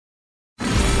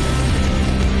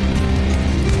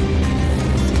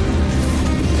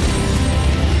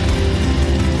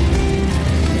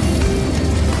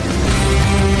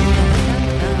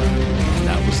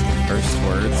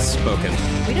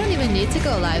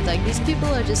live. Like, these people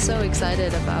are just so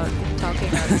excited about talking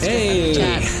on the Hey!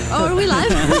 chat. Oh, are we live?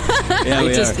 Yeah,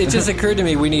 It just occurred to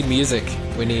me we need music.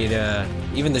 We need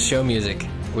even the show music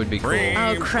would be cool.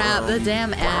 Oh crap! The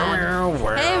damn ad.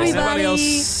 Hey Is anybody else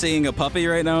everybody! seeing a puppy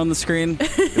right now on the screen?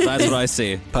 'Cause that's what I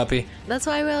see. Puppy. That's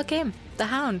why we all came. The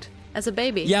Hound as a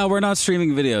baby. Yeah, we're not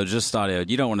streaming video, just audio.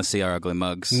 You don't want to see our ugly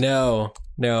mugs. No,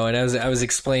 and I was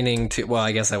explaining to. Well,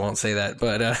 I guess I won't say that,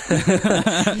 but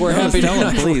we're happy to Tell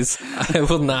him, please. I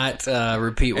will not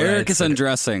repeat what Eric I is said.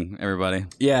 undressing, everybody.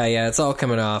 Yeah, it's all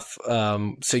coming off.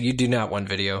 So you do not want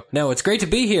video. No, it's great to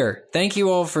be here. Thank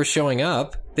you all for showing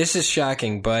up. This is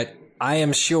shocking, but I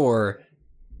am sure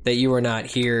that you are not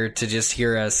here to just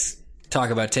hear us talk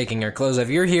about taking our clothes off.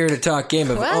 You're here to talk Game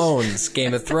of Thrones.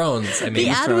 Game of Thrones. I mean, The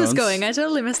ad was Thrones. going. I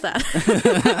totally missed that.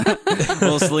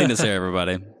 Well, Selena's here,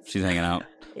 everybody. She's hanging out.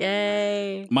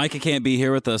 Yay! Micah can't be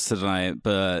here with us tonight,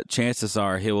 but chances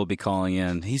are he will be calling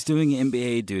in. He's doing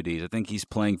NBA duties. I think he's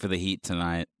playing for the Heat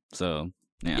tonight. So,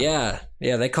 yeah.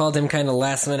 Yeah. They called him kind of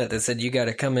last minute. They said, you got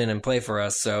to come in and play for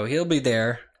us. So he'll be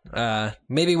there.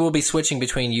 Maybe we'll be switching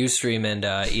between Ustream and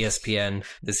ESPN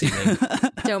this evening.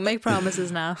 Don't make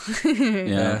promises now.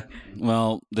 Yeah.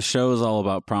 Well, the show is all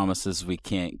about promises we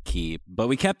can't keep, but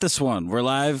we kept this one. We're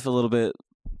live a little bit,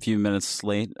 a few minutes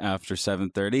late after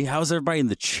 7:30. How's everybody in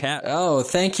the chat? Oh,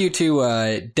 thank you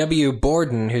to W.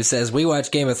 Borden, who says, we watch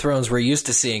Game of Thrones. We're used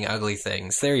to seeing ugly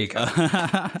things. There you go.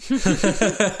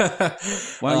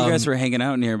 Wow, you guys were hanging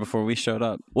out in here before we showed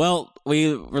up. Well,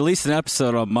 we released an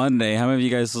episode on Monday. How many of you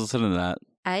guys listened to that?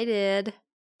 I did.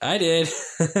 I did.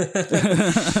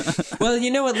 Well,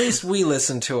 at least we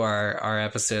listen to our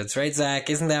episodes, right, Zach?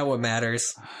 Isn't that what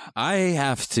matters? I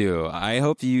have to. I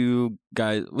hope you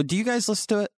guys... Do you guys listen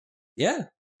to it? Yeah.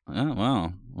 Oh,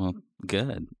 wow. Well,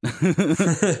 good.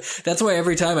 That's why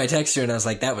every time I text you and I was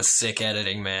like, that was sick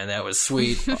editing, man. That was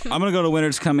sweet. I'm going to go to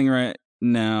Winter's Coming right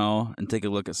now and take a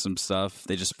look at some stuff.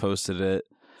 They just posted it.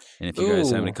 And if you guys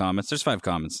have any comments, there's 5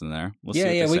 comments in there. We'll see what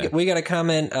they say. We got a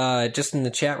comment just in the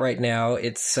chat right now.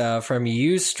 It's from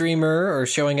Ustreamer, or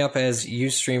showing up as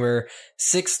Ustreamer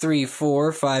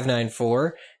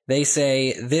 634594. They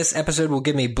say, this episode will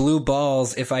give me blue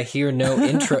balls if I hear no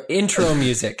intro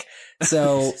music.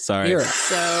 So, Sorry. Here.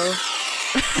 So.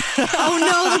 Oh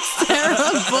no, that's terrible.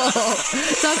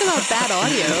 Talk about bad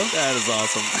audio. That is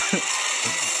awesome.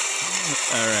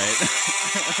 All right.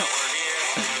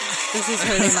 This is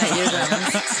hurting my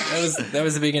eardrums. That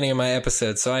was the beginning of my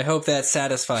episode, so I hope that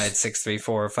satisfied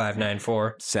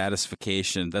 634594.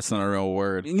 Satisfaction. That's not a real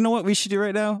word. You know what we should do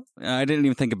right now? I didn't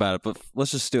even think about it, but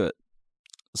let's just do it.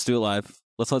 Let's do it live.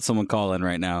 Let's let someone call in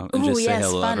right now and just say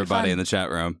hello to everybody in the chat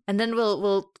room. And then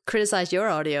we'll criticize your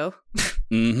audio.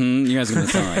 Mm-hmm. You guys are going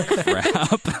to sound like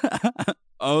crap.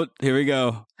 Oh, here we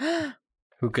go.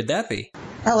 Who could that be?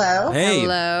 Hello. Hey.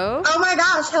 Hello. Oh my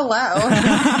gosh, hello.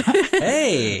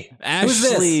 Hey.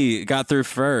 Ashley got through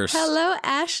first. Hello,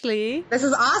 Ashley. This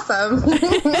is awesome.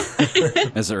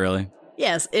 Is it really?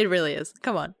 Yes, it really is.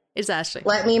 Come on. It's Ashley.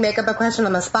 Let me make up a question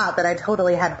on the spot that I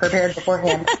totally had prepared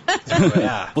beforehand.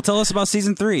 Yeah. Well, tell us about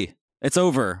season 3. It's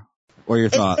over. What are your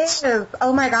thoughts? It is.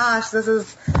 Oh my gosh, it's a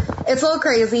little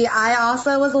crazy. I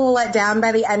also was a little let down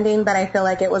by the ending, but I feel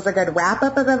like it was a good wrap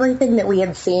up of everything that we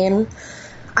had seen.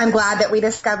 I'm glad that we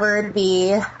discovered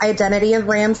the identity of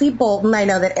Ramsay Bolton. I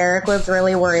know that Eric was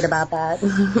really worried about that.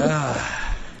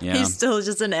 Yeah. He's still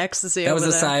just in ecstasy. That was over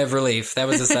a there. sigh of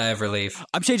relief.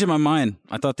 I'm changing my mind.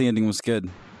 I thought the ending was good.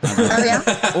 Oh yeah?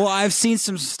 Well, I've seen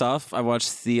some stuff. I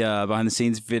watched the behind the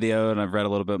scenes video and I've read a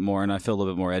little bit more and I feel a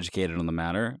little bit more educated on the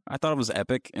matter. I thought it was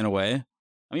epic in a way.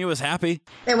 I mean, it was happy.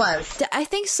 It was. I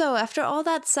think so. After all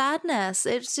that sadness,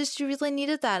 it's just you really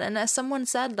needed that. And as someone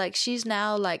said, like, she's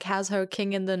now like has her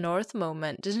King in the North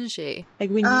moment, doesn't she? Like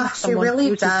we She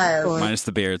really does. Minus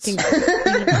the beards.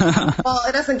 Well,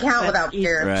 it doesn't count without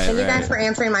beer. Right, Thank you guys for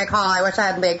answering my call. I wish I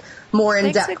had like more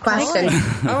in-depth Thanks for calling. questions.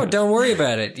 Oh, don't worry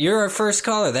about it. You're our first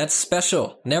caller. That's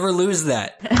special. Never lose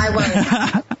that. I won't.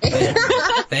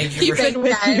 Thank you. Thank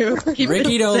you guys.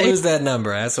 Ricky, don't lose that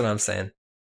number. That's what I'm saying.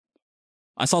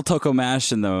 I saw Toko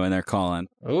Mashin though, and they're calling.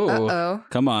 Ooh. Uh-oh.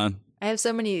 Come on. I have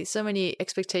so many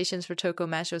expectations for Toko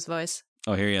Masho's voice.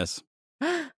 Oh, here he is.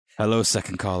 Hello,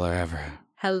 second caller ever.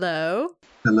 Hello?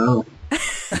 Hello.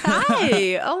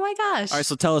 Hi! Oh my gosh. All right,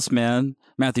 so tell us, man.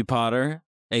 Matthew Potter,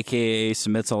 a.k.a.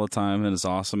 submits all the time and is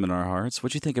awesome in our hearts.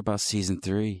 What'd you think about season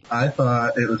 3? I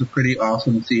thought it was a pretty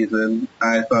awesome season.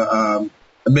 I thought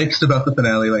mixed about the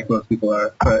finale like most people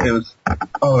are, but it was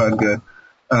all around good.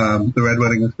 The Red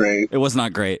Wedding was great. It was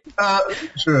not great.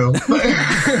 True.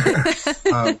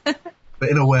 But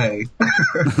in a way.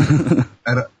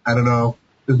 I don't know.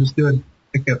 It was just good.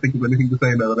 I can't think of anything to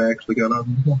say now that I actually got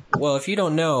on. Well, if you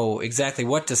don't know exactly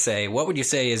what to say, what would you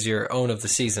say is your own of the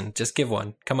season? Just give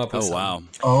one. Come up with Oh, something. wow.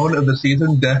 Own of the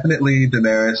season, definitely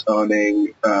Daenerys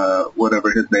owning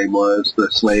whatever his name was, the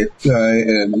slave guy,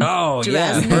 and Oh,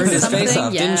 yeah. Dress Burned his something? face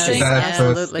off, Yes, didn't she?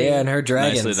 absolutely. Yeah, and her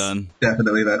dragons. Nicely done.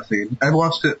 definitely that scene. I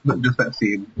watched it, just that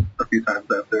scene, a few times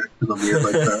after, because I'm weird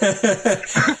like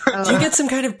that. Do you get some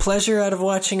kind of pleasure out of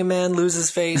watching a man lose his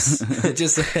face?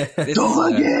 Don't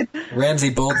look it! Ramsay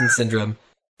Bolton syndrome.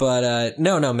 But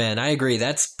no, man, I agree.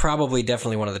 That's probably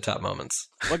definitely one of the top moments.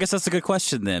 Well, I guess that's a good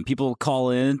question then. People call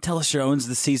in, tell us your owns of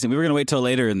the season. We were going to wait till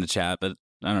later in the chat, but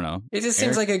I don't know. It just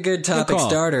seems Eric? like a good topic call.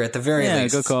 starter at the very Yeah,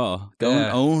 least. good call.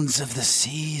 Yeah. Owns of the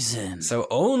season. So,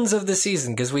 owns of the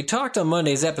season, because we talked on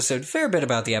Monday's episode a fair bit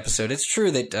about the episode. It's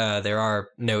true that there are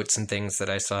notes and things that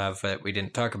I still have that we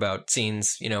didn't talk about,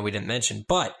 scenes, we didn't mention.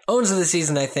 But, owns of the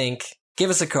season, I think, give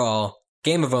us a call.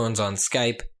 Game of Owns on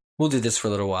Skype. We'll do this for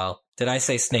a little while. Did I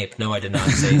say Snape? No, I did not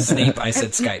say Snape. I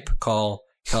said Skype. Call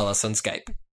us on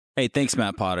Skype. Hey, thanks,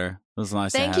 Matt Potter. It was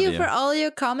nice Thank to have you for all your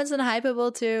comments and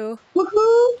Hypable too.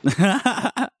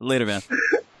 Woohoo! Later, man.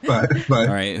 Bye. Bye.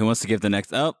 All right, who wants to give the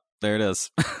next? Oh, there it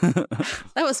is. That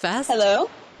was fast. Hello?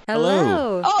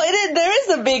 Hello. Oh, there is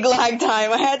a big lag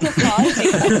time. I had to pause.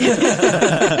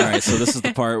 All right, so this is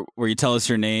the part where you tell us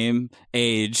your name,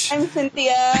 age. I'm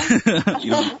Cynthia.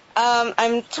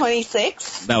 I'm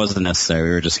 26. That wasn't necessary.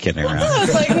 We were just kidding around. I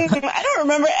was like, I don't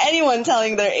remember anyone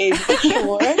telling their age, but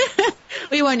sure.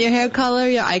 We want your hair color,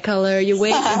 your eye color, your weight,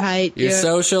 your height, Your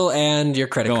social and your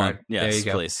credit Go card. on. Yes, there you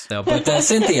go. please. No, but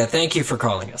Cynthia, thank you for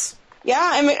calling us. Yeah,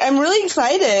 I'm really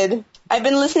excited. I've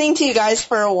been listening to you guys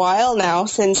for a while now,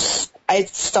 since I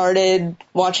started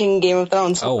watching Game of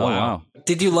Thrones. Oh, wow. wow.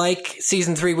 Did you like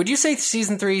season 3? Would you say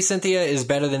season 3, Cynthia, is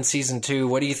better than season 2?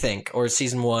 What do you think? Or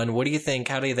season 1? What do you think?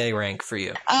 How do they rank for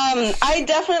you? I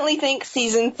definitely think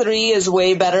season 3 is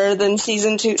way better than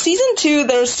season 2. Season 2,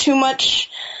 there's too much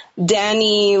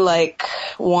Dany,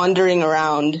 wandering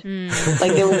around.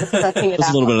 Like, they were stretching it There's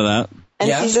out. a little bit of that. And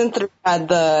Yeah. season 3 had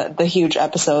the huge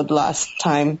episode last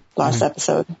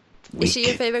episode. Is she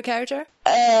your favorite character?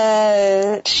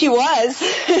 She was,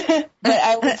 but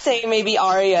I would say maybe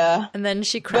Arya. And then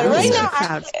she But crowns right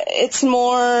her. now, it's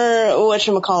more,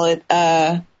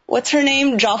 whatchamacallit, what's her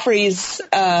name? Joffrey's,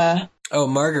 Oh,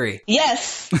 Marguerite.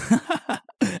 yes.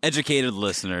 Educated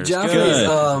listeners. Joffrey's,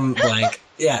 Good. blank.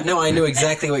 Yeah, no, I knew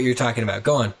exactly what you're talking about.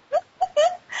 Go on.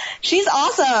 She's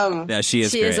awesome. Yeah, she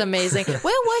is She great. is amazing. Where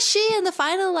was she in the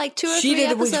final 2 or 3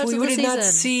 episodes we of the did season? not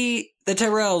see the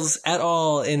Tyrells at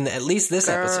all in at least this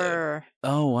episode. Grr.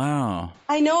 Oh, wow.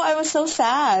 I know, I was so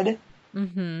sad.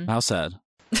 How sad.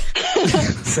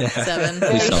 7.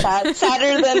 Very sad.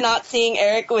 Sadder than not seeing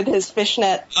Eric with his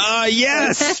fishnet.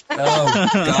 Yes! Oh,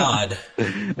 God.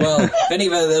 Well, if any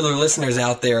of the other listeners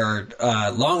out there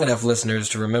are long enough listeners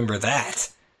to remember that.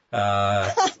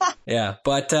 Yeah.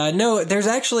 But no, there's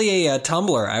actually a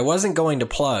Tumblr I wasn't going to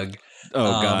plug.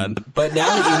 Oh, God. But now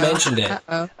that you mentioned it,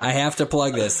 I have to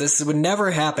plug this. This would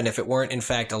never happen if it weren't, in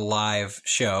fact, a live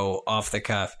show off the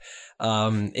cuff.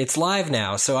 It's live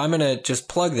now, so I'm gonna just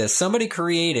plug this. Somebody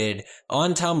created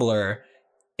on Tumblr.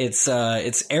 It's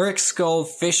Eric Skull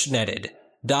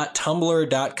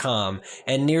fishnetted.tumblr.com,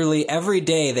 and nearly every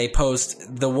day they post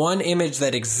the one image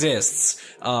that exists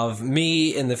of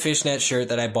me in the fishnet shirt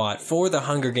that I bought for the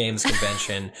Hunger Games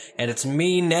convention, and it's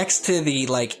me next to the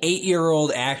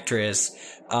 8-year-old actress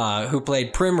who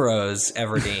played Primrose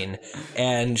Everdeen,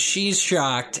 and she's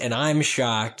shocked and I'm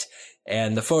shocked.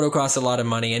 And the photo costs a lot of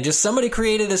money, and just somebody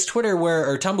created this Twitter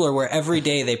or Tumblr where every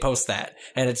day they post that,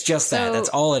 and it's just that. So- That's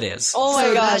all it is. Oh my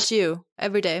So gosh. that's you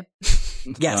every day.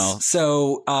 Yes. Well.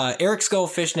 So,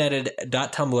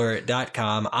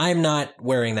 ericskullfishnetted.tumblr.com. I'm not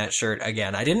wearing that shirt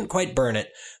again. I didn't quite burn it,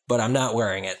 but I'm not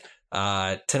wearing it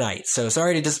tonight. So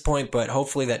sorry to disappoint, but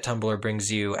hopefully that Tumblr brings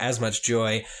you as much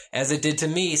joy as it did to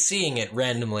me seeing it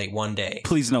randomly one day.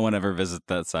 Please no one ever visit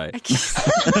that site.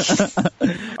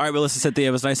 All right, well, listen, Cynthia,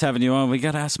 it was nice having you on. We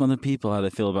got to ask some other people how they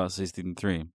feel about season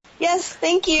 3. Yes,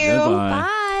 thank you. Goodbye.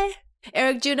 Bye.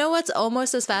 Eric, do you know what's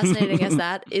almost as fascinating as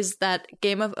that? Is that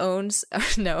Game of Owns,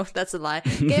 no, that's a lie.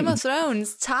 Game of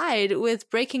Thrones tied with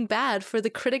Breaking Bad for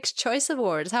the Critics' Choice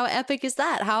Awards. How epic is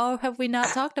that? How have we not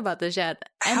talked about this yet?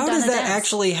 And How done does a that dance?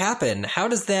 actually happen? How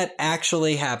does that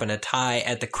actually happen? A tie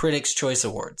at the Critics' Choice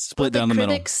Awards? Split down the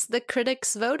middle. The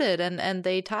critics voted and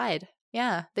they tied.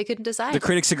 Yeah, they couldn't decide. The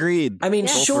critics agreed. I mean,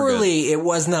 Yeah. surely it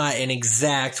was not an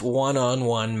exact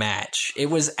one-on-one match. It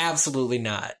was absolutely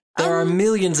not. There are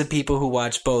millions of people who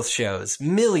watch both shows.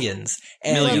 Millions.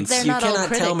 And Millions. They're you not all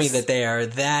cannot tell me critics. that they are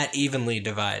that evenly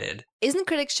divided. Isn't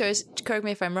Critics' Choice, correct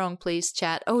me if I'm wrong, please,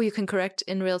 chat. Oh, you can correct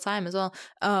in real time as well.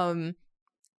 Aren't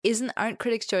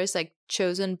Critics' Choice like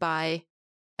chosen by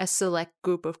a select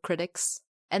group of critics?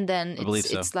 And then I believe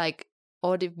so. it's like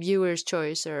viewers'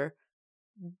 choice or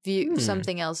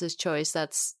something else's choice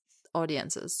that's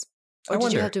audiences. Or I did you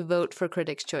wonder. have to vote for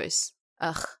Critics' Choice?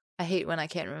 Ugh, I hate when I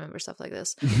can't remember stuff like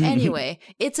this. Anyway,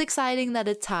 it's exciting that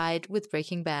it tied with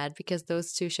Breaking Bad because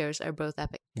those two shows are both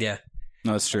epic. Yeah.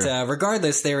 No, it's true. But,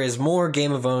 regardless, there is more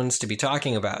Game of Owns to be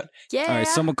talking about. Yeah. All right,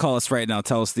 someone call us right now.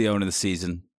 Tell us the own of the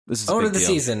season. This is a Own big of the deal.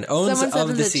 season. Owns Someone said of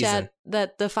in the the season. chat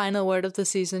that the final word of the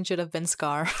season should have been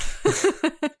Scar.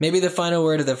 Maybe the final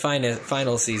word of the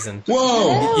final season.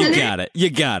 Whoa! You got it. You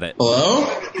got it. Hello?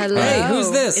 Hello. Hey, who's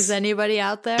this? Is anybody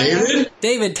out there? David?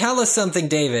 David, tell us something,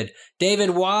 David. David,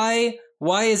 why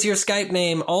is your Skype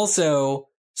name also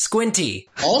Squinty?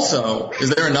 Also,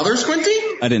 is there another Squinty?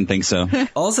 I didn't think so.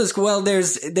 Also, well,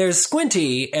 there's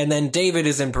Squinty, and then David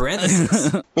is in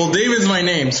parentheses. Well, David's my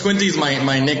name. Squinty's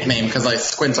my nickname because I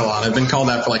squint a lot. I've been called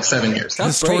that for like 7 years.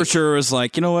 That's This great. torturer was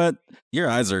like, you know what? Your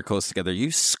eyes are close together.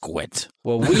 You squint.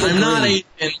 Well, we I'm not agree.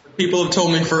 Asian. People have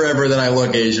told me forever that I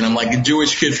look Asian. I'm like a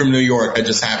Jewish kid from New York. I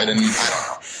just have it, and I don't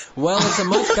know. Well, it's a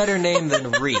much better name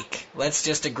than Reek. Let's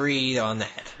just agree on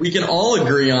that. We can all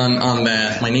agree on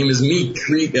that. My name is Meek.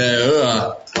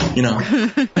 You know.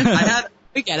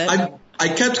 We get it. I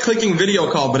kept clicking video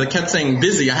call, but it kept saying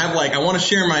busy. I want to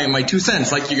share my 2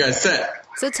 cents, like you guys said.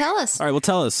 So tell us. All right, well,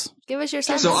 tell us. Give us your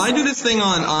sense. So I do this thing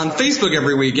on Facebook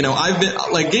every week. You know, I've been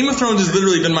like Game of Thrones has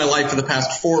literally been my life for the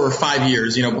past 4 or 5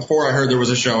 years. You know, before I heard there was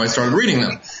a show, I started reading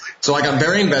them. So I got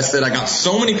very invested. I got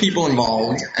so many people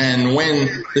involved. And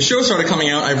when the show started coming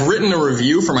out, I've written a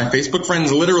review for my Facebook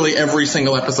friends literally every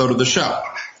single episode of the show.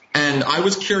 And I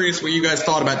was curious what you guys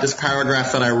thought about this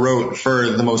paragraph that I wrote for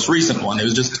the most recent one.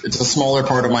 It's a smaller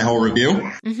part of my whole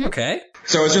review. Okay.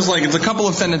 So it's a couple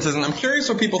of sentences, and I'm curious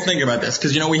what people think about this,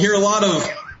 because, you know, we hear a lot of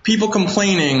people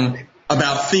complaining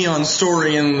about Theon's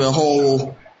story and the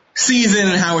whole season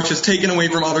and how it's just taken away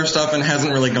from other stuff and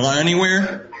hasn't really gone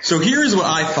anywhere. So here's what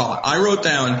I thought. I wrote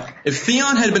down, if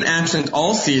Theon had been absent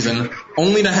all season,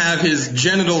 only to have his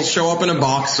genitals show up in a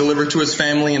box delivered to his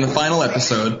family in the final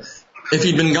episode, if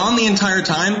he'd been gone the entire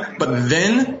time, but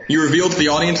then you revealed to the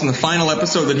audience in the final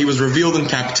episode that he was revealed in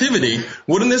captivity,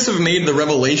 wouldn't this have made the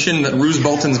revelation that Roose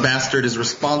Bolton's bastard is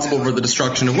responsible for the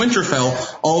destruction of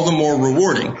Winterfell all the more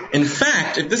rewarding? In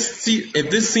fact, if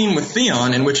this scene with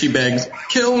Theon, in which he begs,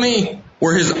 "Kill me,"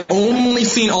 were his only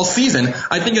scene all season,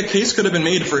 I think a case could have been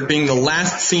made for it being the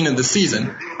last scene of the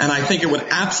season, and I think it would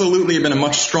absolutely have been a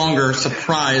much stronger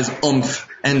surprise oomph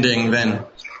ending than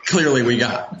clearly we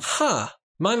got. Huh.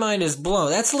 My mind is blown.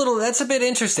 That's a bit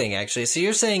interesting, actually. So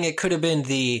you're saying it could have been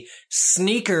the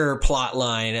sneaker plot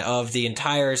line of the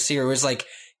entire series. Like,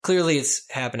 clearly it's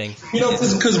happening. You know,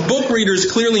 because book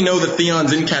readers clearly know that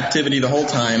Theon's in captivity the whole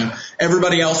time.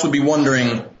 Everybody else would be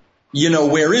wondering, you know,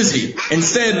 where is he?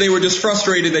 Instead, they were just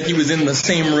frustrated that he was in the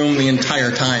same room the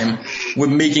entire time, with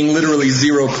making literally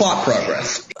zero plot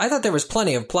progress. I thought there was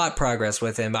plenty of plot progress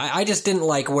with him. I just didn't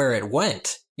like where it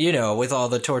went, you know, with all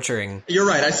the torturing. You're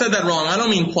right. I said that wrong. I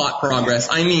don't mean plot progress.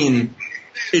 I mean,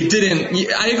 it didn't.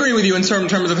 I agree with you in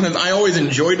terms of, I always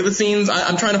enjoyed the scenes.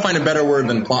 I'm trying to find a better word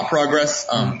than plot progress.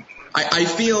 I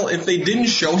feel if they didn't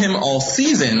show him all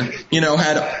season, you know,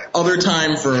 had other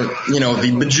time for, you know,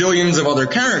 the bajillions of other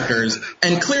characters,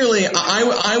 and clearly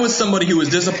I was somebody who was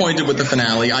disappointed with the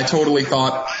finale. I totally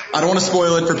thought, I don't want to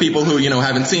spoil it for people who, you know,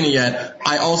 haven't seen it yet.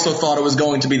 I also thought it was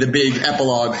going to be the big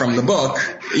epilogue from the book,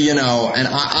 you know, and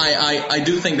I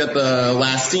do think that the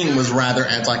last scene was rather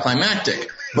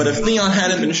anticlimactic. But if Theon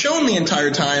hadn't been shown the entire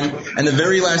time, and the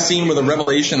very last scene with a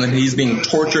revelation that he's being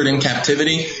tortured in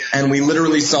captivity, and we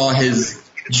literally saw his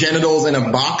genitals in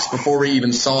a box before we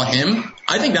even saw him,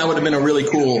 I think that would have been a really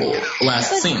cool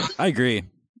last scene. I agree.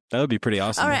 That would be pretty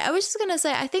awesome. All right, I was just going to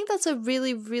say, I think that's a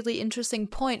really, really interesting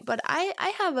point, but I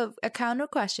have a counter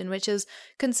question, which is,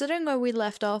 considering where we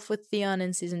left off with Theon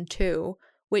in season 2,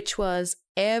 which was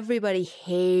everybody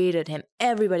hated him.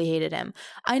 Everybody hated him.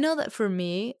 I know that for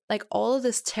me, like, all of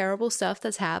this terrible stuff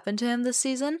that's happened to him this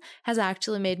season has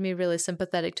actually made me really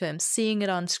sympathetic to him. Seeing it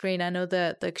on screen, I know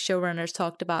that the showrunners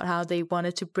talked about how they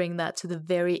wanted to bring that to the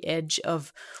very edge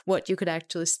of what you could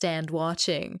actually stand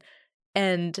watching.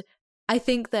 And I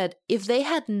think that if they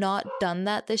had not done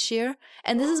that this year,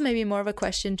 and this is maybe more of a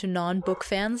question to non-book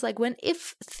fans, like,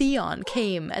 if Theon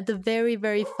came at the very,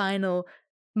 very final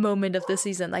moment of the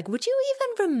season, like, would you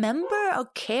even remember or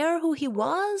care who he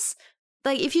was?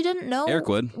 like if you didn't know, Eric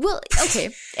would. Well, okay,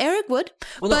 Eric would.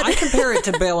 Well, but no, I compare it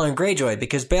to Balon Greyjoy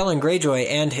because Balon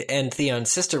Greyjoy and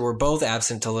Theon's sister were both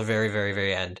absent till the very, very,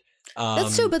 very end.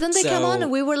 That's true, but then they come on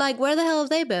and we were like, where the hell have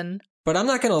they been? But I'm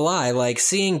not going to lie, like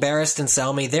seeing Barristan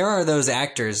Selmy, there are those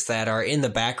actors that are in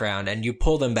the background and you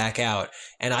pull them back out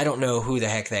and I don't know who the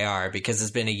heck they are because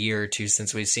it's been a year or two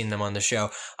since we've seen them on the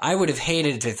show. I would have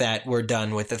hated if that were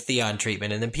done with the Theon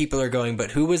treatment and then people are going,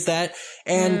 but who was that?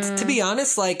 And to be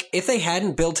honest, like if they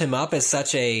hadn't built him up as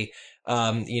such a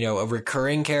a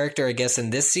recurring character, I guess,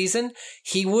 in this season,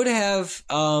 he would have,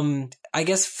 I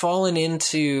guess, fallen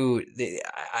into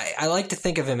I like to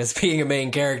think of him as being a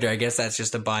main character. I guess that's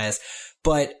just a bias.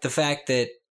 But the fact that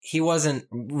he wasn't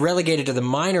relegated to the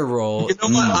minor role. You know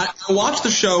what? I watched the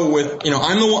show with,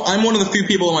 I'm one of the few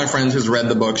people of my friends who's read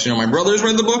the books. My brother's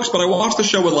read the books, but I watched the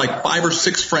show with like 5 or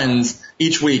 6 friends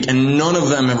each week, and none of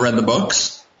them have read the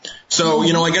books. So,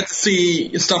 I get to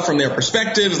see stuff from their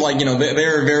perspectives, like,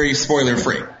 they're very spoiler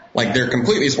free. Like, they're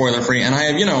completely spoiler free. And I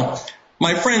have,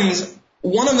 my friends,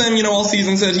 one of them, all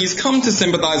season said he's come to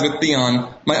sympathize with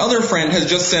Theon. My other friend has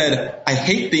just said, I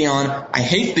hate Theon,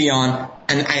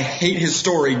 and I hate his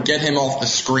story, get him off the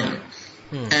screen.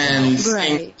 And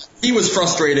he was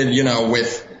frustrated,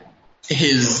 with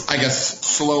his, I guess,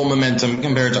 slow momentum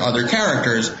compared to other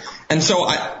characters. And so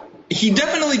he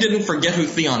definitely didn't forget who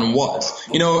Theon was.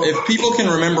 If people can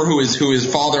remember who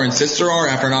his father and sister are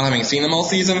after not having seen them all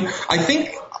season, I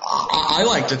think I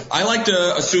like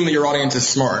to assume that your audience is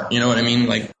smart. You know what I mean?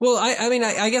 Like, well,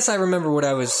 I guess I remember what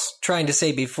I was trying to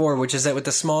say before, which is that with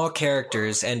the small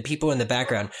characters and people in the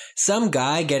background, some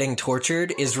guy getting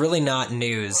tortured is really not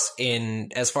news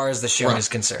as far as the show is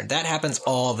concerned. That happens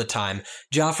all the time.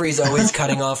 Joffrey's always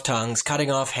cutting off tongues, cutting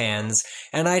off hands,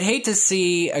 and I'd hate to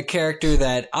see a character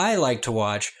that I like to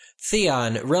watch,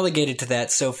 Theon, relegated to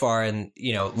that so far in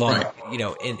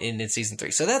in season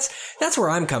 3. So that's where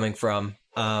I'm coming from.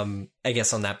 I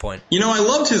guess on that point. I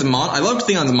loved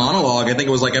Theon's monologue. I think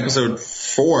it was like episode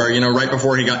 4, right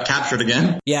before he got captured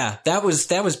again. Yeah, that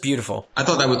was beautiful. I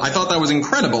thought that was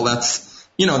incredible. That's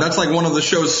like one of the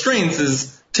show's strengths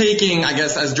is taking, I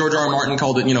guess, as George R. R. Martin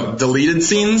called it, deleted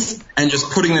scenes and just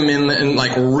putting them in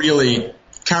like really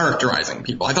characterizing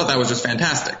people. I thought that was just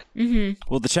fantastic.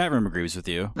 Mm-hmm. Well, the chat room agrees with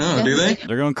you. Oh, do they?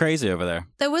 They're going crazy over there.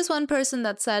 There was one person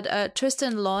that said,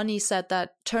 Tristan Lawney said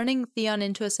that turning Theon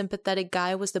into a sympathetic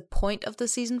guy was the point of the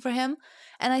season for him.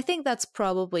 And I think that's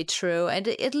probably true. And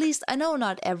at least, I know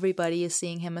not everybody is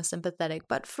seeing him as sympathetic,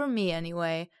 but for me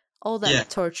anyway, all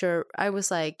that torture, I was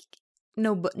like,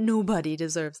 nobody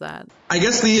deserves that. I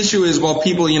guess the issue is, while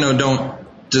people,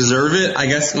 don't deserve it, I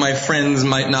guess my friends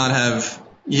might not have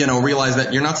realize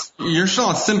that you're still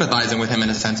not sympathizing with him in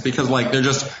a sense, because like they're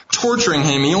just torturing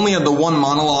him. He only had the one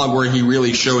monologue where he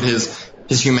really showed his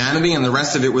humanity, and the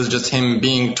rest of it was just him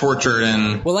being tortured.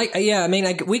 And well,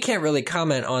 we can't really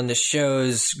comment on the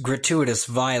show's gratuitous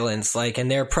violence,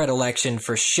 and their predilection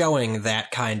for showing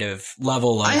that kind of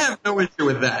level of. I have no issue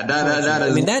with that. That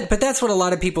is. But that's what a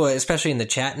lot of people, especially in the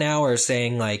chat now, are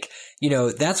saying.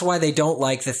 That's why they don't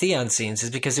like the Theon scenes,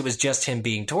 is because it was just him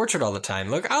being tortured all the time.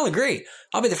 Look, I'll agree.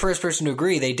 I'll be the first person to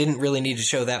agree they didn't really need to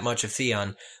show that much of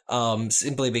Theon,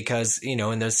 simply because,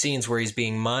 in those scenes where he's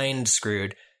being mind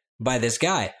screwed by this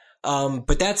guy.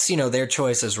 But that's, their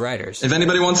choice as writers. If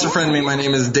anybody wants to friend me, my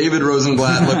name is David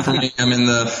Rosenblatt. Look for me. I'm in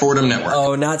the Fordham Network.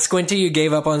 Oh, not Squinty? You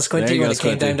gave up on Squinty when it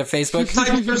came down to Facebook?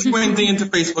 Type for Squinty into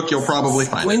Facebook. You'll probably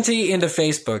find Squinty into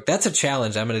Facebook. That's a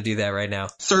challenge. I'm going to do that right now.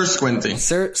 Sir Squinty.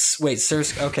 Sir,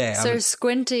 okay. Sir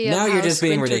Squinty. Now you're just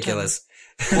being ridiculous.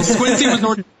 Well, Squinty was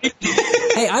more.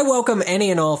 Hey, I welcome any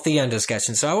and all Theon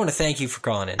discussion, so I want to thank you for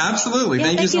calling in. Absolutely.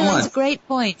 Thank you so much. That's great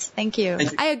points. Thank you.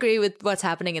 I agree with what's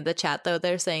happening in the chat, though.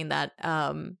 They're saying that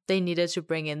they needed to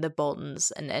bring in the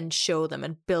Boltons and show them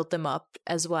and build them up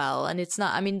as well. And it's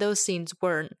not, those scenes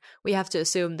we have to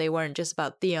assume they weren't just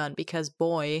about Theon, because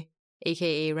Boy,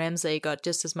 aka Ramsay, got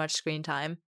just as much screen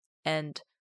time. And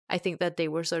I think that they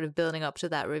were sort of building up to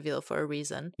that reveal for a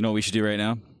reason. You know what we should do right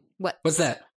now? What's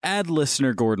that? Add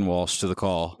listener Gordon Walsh to the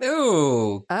call.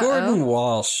 Ooh, Gordon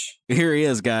Walsh. Here he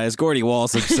is, guys. Gordy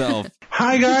Walsh himself.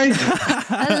 Hi, guys.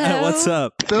 Hello. What's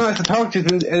up? So nice to talk to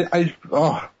you.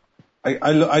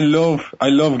 I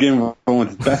love Game of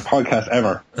Thrones. It's the best podcast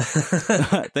ever.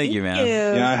 Thank you, man.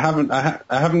 Yeah,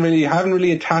 I haven't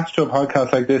really attached to a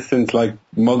podcast like this since like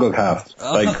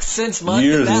MuggleCast, since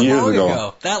years and years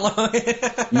ago. That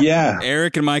long. Yeah.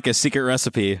 Eric and Micah's secret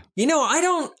recipe.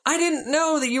 I didn't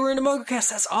know that you were into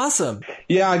MuggleCast. That's awesome.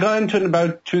 Yeah, I got into it in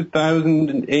about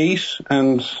 2008,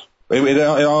 and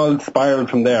it all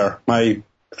spiraled from there. My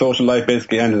social life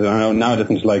basically ended, and I now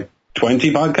listen to like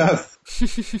 20 podcasts.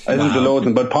 I listened to loads,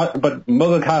 but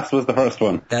Mugglecast was the first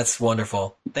one. That's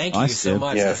wonderful. Thank you so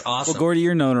much. Yeah. That's awesome. Well, Gordy,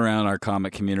 you're known around our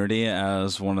comic community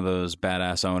as one of those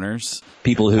badass owners.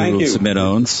 People who submit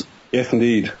owns. Yes,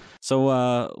 indeed.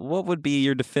 So, what would be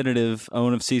your definitive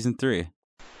own of season 3?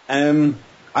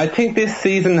 I think this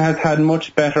season has had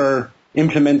much better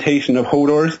implementation of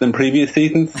Hodors than previous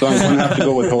seasons, so I'm going to have to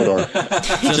go with Hodor.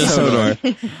 Just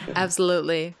Hodor.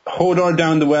 Absolutely. Hodor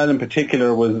down the well in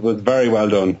particular was very well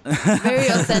done. Very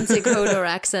authentic Hodor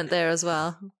accent there as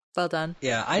well. Well done.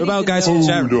 Yeah. What about guys in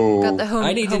chat? Got the home,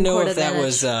 I need to home know court if that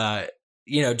advantage.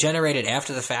 was, generated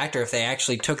after the fact, or if they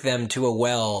actually took them to a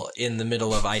well in the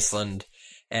middle of Iceland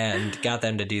and got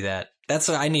them to do that. That's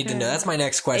what I need to know. That's my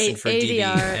next question for DB.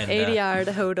 ADR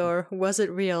to Hodor. Was it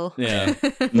real? Yeah.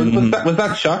 Was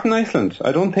that shot in Iceland?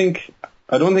 I don't think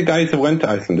Isaac went to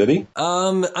Iceland, did he?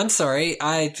 I'm sorry.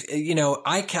 I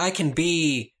can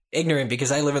be ignorant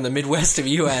because I live in the Midwest of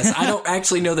U.S. I don't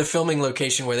actually know the filming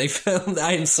location where they filmed.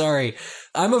 I'm sorry.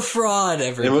 I'm a fraud,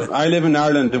 everyone. I live in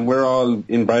Ireland and we're all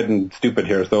inbred and stupid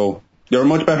here, so you're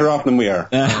much better off than we are.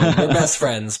 We're best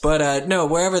friends. But no,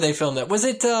 wherever they filmed it. Was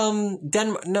it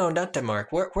Denmark? No, not Denmark.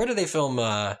 Where do they film?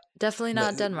 Definitely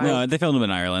not Denmark. No, they filmed them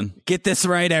in Ireland. Get this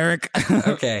right, Eric.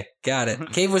 Okay, got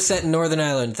it. Cave was set in Northern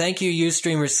Ireland. Thank you,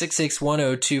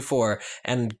 Ustreamer661024.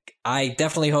 And I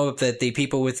definitely hope that the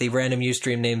people with the random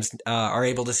Ustream names are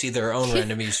able to see their own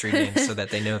random Ustream names so that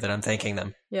they know that I'm thanking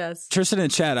them. Yes. Tristan in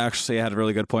chat actually had a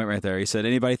really good point right there. He said,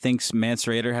 anybody thinks Mance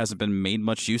Rayder hasn't been made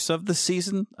much use of this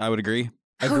season? I would agree.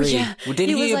 Agreed. Yeah. Well, did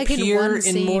he was appear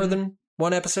in more scene. than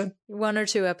one episode? 1 or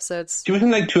 2 episodes. She was in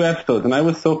like 2 episodes, and I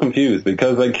was so confused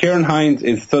because like Kieran Hines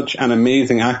is such an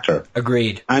amazing actor.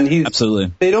 Agreed. And he's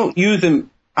Absolutely. They don't use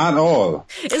him at all.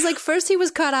 It's like first he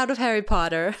was cut out of Harry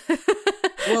Potter.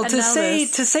 Well, And to now say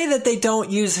this. that they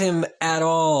don't use him at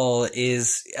all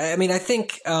is, I mean, I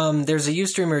think there's a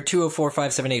Ustreamer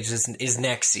 204578 is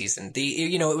next season.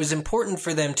 It was important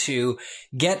for them to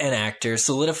get an actor,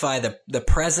 solidify the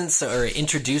presence, or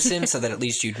introduce him so that at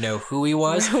least you'd know who he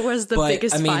was. It was the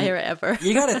biggest fire ever.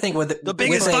 You got to think with The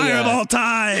biggest fire of all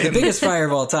time. The biggest fire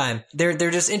of all time.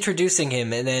 They're just introducing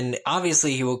him, and then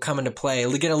obviously he will come into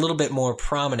play, get a little bit more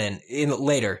prominent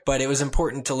later. But it was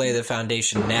important to lay the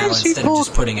foundation now instead of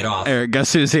just putting it off. Eric,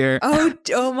 guess who's here?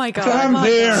 Oh my God. Sam's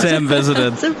here. Sam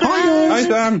visited. Hi,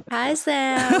 Sam. Hi,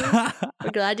 Sam.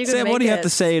 We're glad you could Sam, make what do you it. have to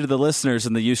say to the listeners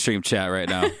in the Ustream chat right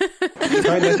now? You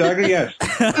find that dagger yet?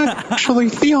 Actually,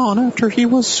 Theon, after he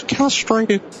was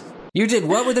castrated. You did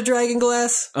what with the dragon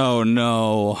glass? Oh,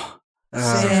 no.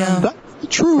 Sam. That's the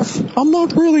truth. I'm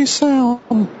not really Sam.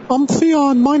 I'm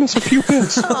Theon minus a few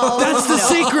bits. That's the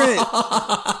secret!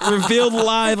 Revealed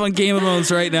live on Game of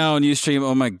Thrones right now on Ustream.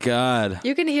 Oh, my God.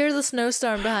 You can hear the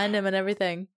snowstorm behind him and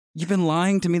everything. You've been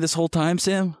lying to me this whole time,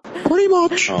 Sam? Pretty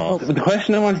much. The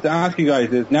question I wanted to ask you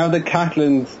guys is, now that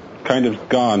Catelyn's kind of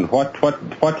gone, what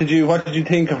did you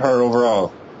think of her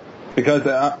overall? Because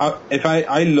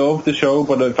I love the show,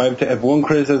 but if I have one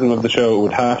criticism of the show, it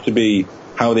would have to be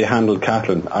how they handled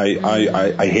Catelyn.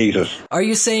 I hate it. Are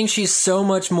you saying she's so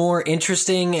much more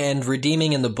interesting and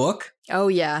redeeming in the book? Oh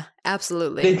yeah,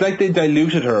 absolutely. They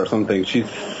diluted her or something. She's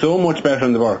so much better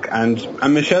in the book, and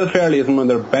Michelle Fairley is one of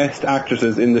their best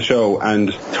actresses in the show,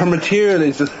 and her material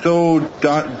is just so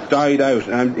died out,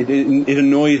 and it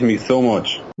annoys me so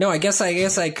much. No, I guess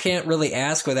I can't really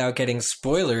ask without getting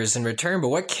spoilers in return, but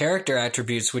what character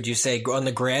attributes would you say on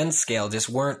the grand scale just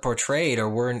weren't portrayed or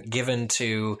weren't given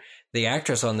to the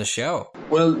actress on the show?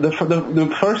 Well, the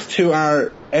first two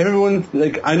are, everyone's,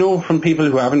 like, I know from people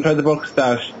who haven't read the books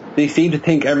that they seem to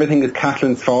think everything is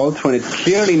Catelyn's fault when it's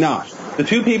clearly not. The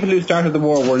two people who started the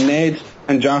war were Ned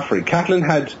and Joffrey. Catelyn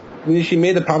she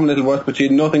made the problem a little worse, but she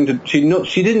had nothing to,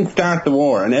 she didn't start the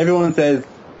war, and everyone says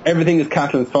everything is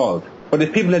Catelyn's fault. But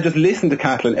if people had just listened to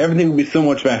Catelyn, everything would be so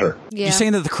much better. Yeah. You're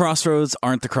saying that the crossroads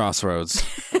aren't the crossroads.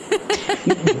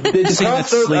 The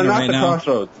crossroads are not the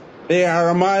crossroads. They are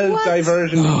a mild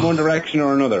diversion in one direction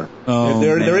or another.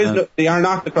 They are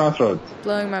not the crossroads.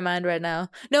 Blowing my mind right now.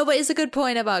 No, but it's a good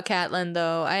point about Catelyn,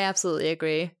 though. I absolutely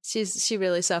agree. She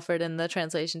really suffered in the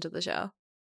translation to the show.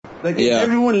 Like, if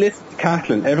everyone listened to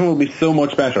Catelyn, everyone would be so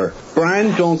much better.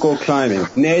 Bran, don't go climbing.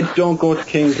 Ned, don't go to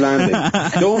King's Landing.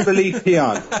 Don't release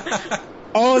Theon.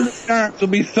 All the Starks will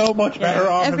be so much better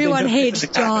off. Everyone hates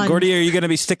Jon. Gordy, are you going to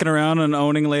be sticking around and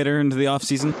owning later into the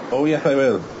off-season? Oh, yes, I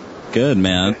will. Good,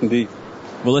 man. Yes, indeed.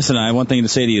 Well, listen, I have one thing to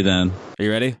say to you then. Are you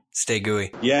ready? Stay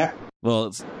gooey. Yeah.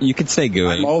 Well, You could stay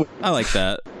gooey. I like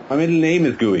that. My middle name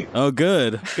is Gooey. Oh,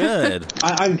 good.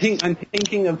 I'm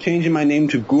thinking of changing my name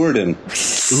to Gordon.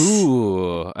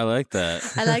 Ooh, I like that.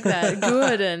 I like that.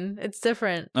 Gordon. It's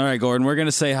different. All right, Gordon, we're going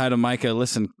to say hi to Micah.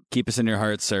 Listen, keep us in your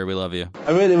hearts, sir. We love you.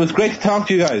 I mean, it was great to talk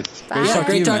to you guys.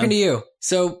 Great talking to you.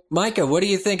 So, Micah, what do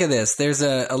you think of this? There's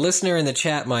a listener in the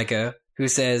chat, Micah, who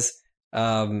says,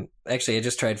 actually, I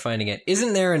just tried finding it.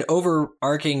 Isn't there an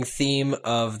overarching theme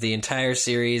of the entire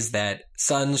series that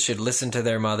sons should listen to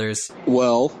their mothers?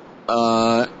 Well,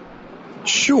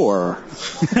 sure.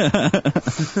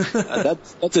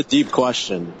 That's a deep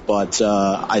question, but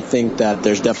I think that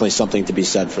there's definitely something to be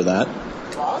said for that.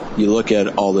 You look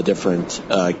at all the different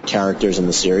characters in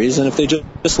the series, and if they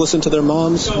just listen to their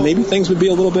moms, maybe things would be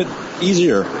a little bit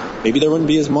easier. Maybe there wouldn't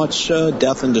be as much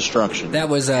death and destruction. That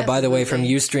was, by the way, from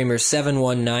Ustreamer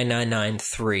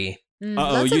 719993.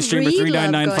 Uh-oh, Ustreamer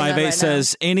 39958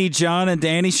 says, any John and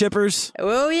Danny shippers?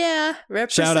 Oh, yeah.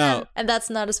 Represent. Shout out. And that's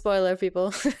not a spoiler, people.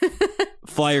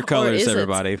 Fly your colors,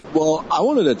 everybody. Well, I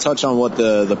wanted to touch on what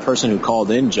the person who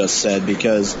called in just said,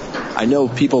 because I know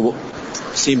people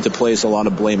seem to place a lot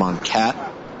of blame on Kat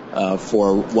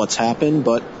for what's happened,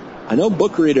 but I know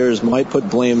book readers might put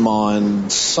blame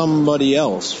on somebody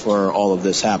else for all of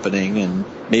this happening, and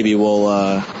maybe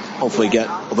we'll hopefully get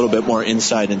a little bit more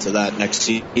insight into that next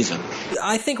season.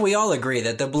 I think we all agree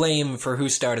that the blame for who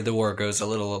started the war goes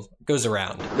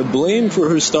around. The blame for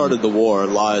who started the war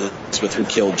lies with who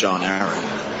killed Jon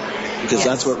Arryn, because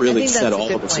that's what really set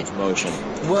all of this into motion.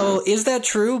 Well, is that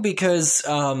true? Because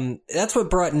that's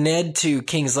what brought Ned to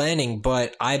King's Landing,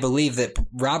 but I believe that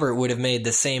Robert would have made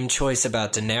the same choice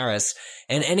about Daenerys,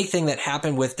 and anything that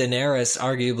happened with Daenerys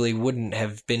arguably wouldn't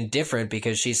have been different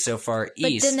because she's so far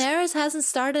east. But Daenerys hasn't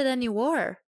started any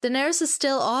war. Daenerys is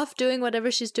still off doing whatever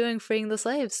she's doing, freeing the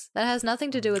slaves. That has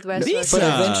nothing to do with Westeros. But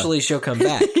eventually she'll come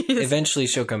back. Eventually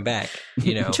she'll come back,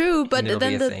 you know. True, but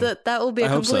then that will be a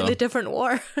completely different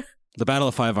war. The Battle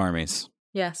of Five Armies.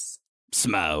 Yes.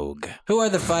 Smaug. Who are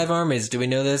the five armies? Do we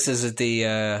know this? Is it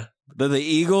the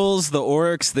Eagles, the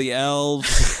Orcs, the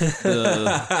Elves, the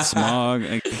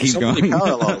Smaug? Keep going.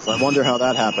 Parallels. I wonder how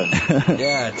that happened.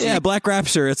 Yeah, Black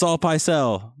Rapture. It's all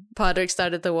Pycelle. Podrick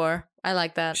started the war. I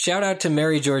like that. Shout out to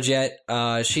Mary Georgette.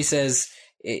 She says,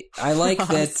 "I like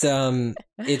that.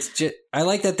 I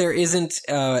like that there isn't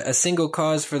a single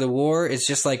cause for the war. It's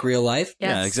just like real life." Yes.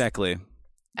 Yeah, exactly.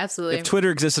 Absolutely. If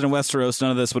Twitter existed in Westeros, none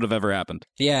of this would have ever happened.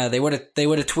 Yeah, they would have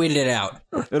tweeted it out.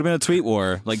 It would have been a tweet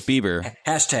war, like Bieber.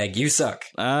 Hashtag you suck.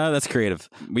 That's creative.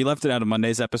 We left it out of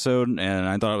Monday's episode, and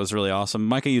I thought it was really awesome.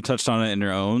 Micah, you touched on it in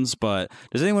your owns, but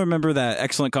does anyone remember that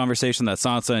excellent conversation that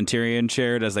Sansa and Tyrion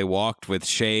shared as they walked with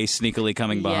Shae sneakily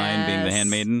coming behind, being the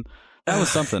handmaiden? That was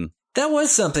something. That was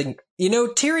something. You know,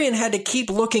 Tyrion had to keep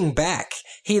looking back.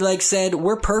 He said,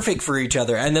 "We're perfect for each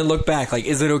other," and then look back like,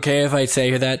 "Is it okay if I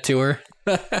say that to her?"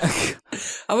 I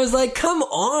was like, come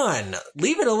on,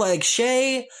 leave it alone.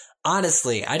 Shae,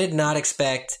 honestly, I did not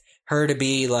expect her to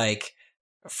be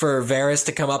for Varys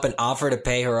to come up and offer to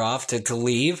pay her off to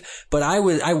leave, but I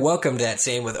welcomed that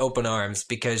scene with open arms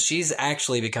because she's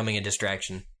actually becoming a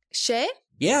distraction. Shae?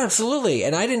 Yeah, absolutely.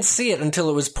 And I didn't see it until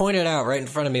it was pointed out right in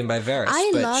front of me by Varys.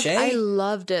 I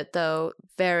loved it though.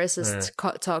 Varys'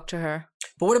 talk to her.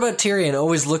 But what about Tyrion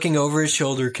always looking over his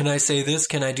shoulder? Can I say this?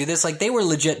 Can I do this? They were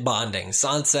legit bonding.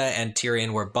 Sansa and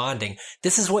Tyrion were bonding.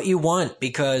 This is what you want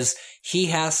because he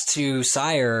has to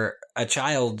sire a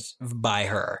child by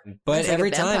her. But every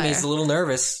time he's a little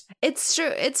nervous. It's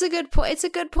true. It's a good point. It's a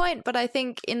good point. But I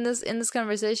think in this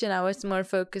conversation, I was more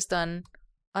focused on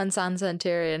Sansa and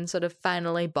Tyrion sort of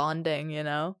finally bonding, you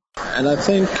know? And I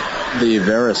think the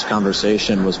Varys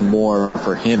conversation was more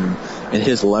for him and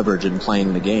his leverage in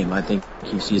playing the game. I think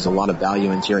he sees a lot of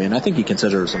value in Tyrion. I think he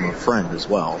considers him a friend as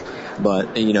well.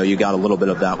 But, you got a little bit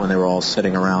of that when they were all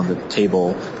sitting around the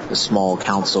table, the small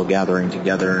council gathering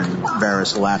together, and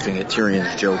Varys laughing at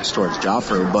Tyrion's jokes towards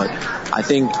Joffrey. But I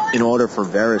think in order for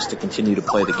Varys to continue to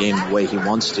play the game the way he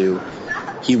wants to,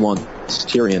 he wants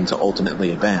Tyrion to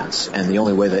ultimately advance, and the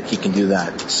only way that he can do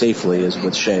that safely is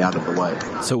with Shae out of the way.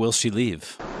 So will she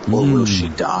leave? Or will she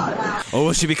die? Or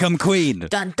will she become queen?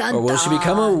 Dun, dun, or will she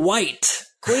become a white?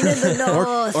 Queen of the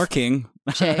North. or king.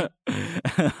 Shae.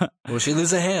 Will she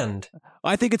lose a hand?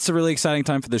 I think it's a really exciting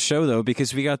time for the show, though,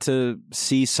 because we got to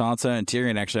see Sansa and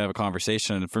Tyrion actually have a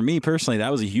conversation. And for me personally,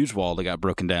 that was a huge wall that got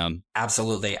broken down.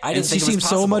 Absolutely. I didn't think it was possible. She seemed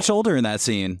so much older in that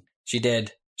scene. She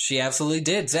did. She absolutely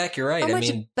did. Zach, you're right. So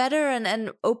much better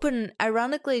and open.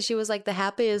 Ironically, she was the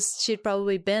happiest she'd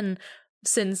probably been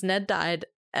since Ned died.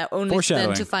 only then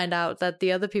Foreshadowing. to find out that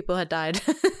the other people had died.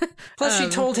 Plus, she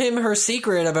told him her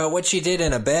secret about what she did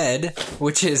in a bed,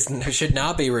 which should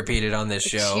not be repeated on this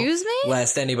show. Excuse me?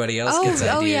 Lest anybody else gets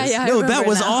ideas. Oh, yeah. I No, remember that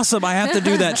was now. awesome. I have to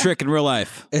do that trick in real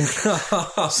life.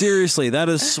 Seriously, that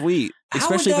is sweet. How would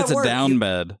Especially if that it's a work? down You-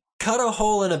 bed. Cut a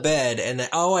hole in a bed, and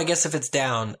I guess if it's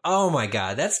down, oh my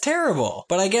god, that's terrible.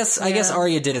 But I guess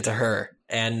Arya did it to her,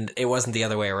 and it wasn't the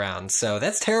other way around. So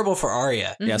that's terrible for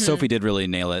Arya. Yeah, Sophie did really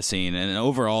nail that scene, and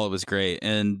overall it was great.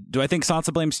 And do I think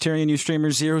Sansa blames Tyrion, you streamer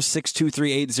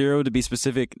 062380 to be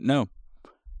specific? No.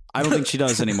 I don't think she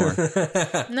does anymore.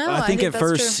 No, I think at that's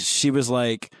first true. she was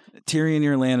like, Tyrion,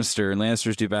 you're a Lannister, and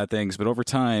Lannisters do bad things. But over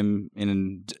time,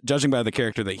 and judging by the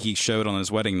character that he showed on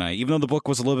his wedding night, even though the book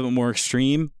was a little bit more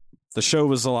extreme, the show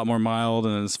was a lot more mild.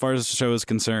 And as far as the show is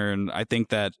concerned, I think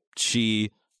that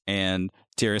she and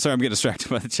Tyrion, sorry, I'm getting distracted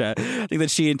by the chat. I think that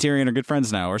she and Tyrion are good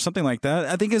friends now, or something like that.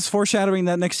 I think it's foreshadowing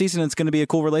that next season it's going to be a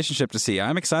cool relationship to see.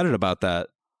 I'm excited about that.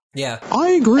 Yeah.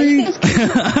 I agree.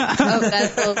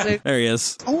 that's over. There he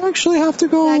is. I actually have to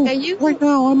go Zach, are you- right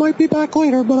now. I might be back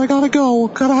later, but I gotta go.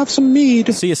 Gotta have some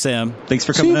mead. See you, Sam. Thanks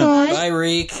for See coming you in. guys. Bye,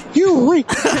 Reek. You reek.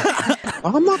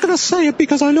 I'm not gonna say it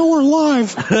because I know we're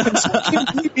live. And so you can't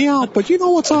bleep me out, but you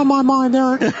know what's on my mind,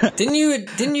 Eric. Didn't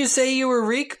you say you were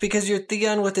Reek because you're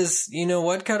Theon with his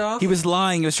what cut off? He was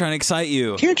lying. He was trying to excite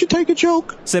you. Can't you take a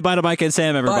joke? Say bye to Mike and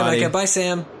Sam, Bye, everybody. Micah. Bye,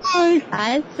 Sam. Bye.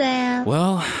 Hi, Sam.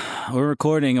 Well, we're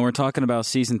recording and we're talking about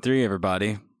season 3,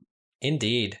 everybody.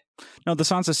 Indeed. No, the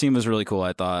Sansa scene was really cool,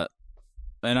 I thought.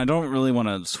 And I don't really want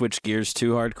to switch gears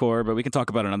too hardcore, but we can talk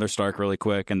about another Stark really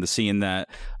quick and the scene that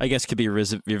I guess could be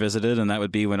revisited, and that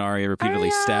would be when Arya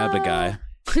repeatedly stabbed a guy.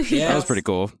 Yeah. That was pretty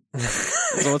cool.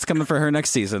 So what's coming for her next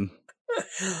season?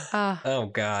 Oh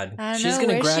God. I don't She's know.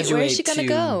 going to graduate Where's she gonna to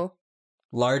go?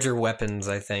 larger weapons,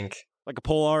 I think. Like a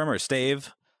polearm or a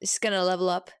stave? She's gonna level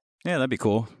up. Yeah, that'd be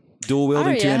cool. Dual wielding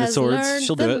Arya two-handed has swords. learned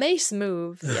She'll the do it. mace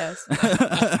move. Yes.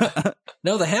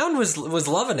 No, the Hound was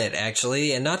loving it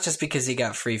actually, and not just because he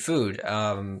got free food.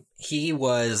 He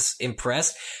was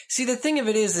impressed. See, the thing of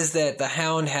it is that the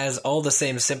Hound has all the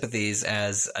same sympathies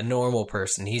as a normal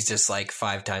person. He's just like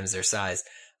 5 times their size.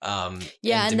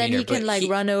 Yeah, and then demeanor, he can but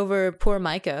run over poor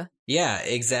Micah. Yeah,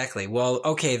 exactly. Well,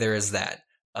 okay, there is that.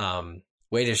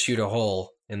 Way to shoot a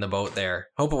hole in the boat there.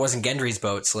 Hope it wasn't Gendry's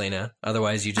boat, Selena.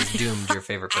 Otherwise, you just doomed your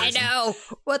favorite person. I know.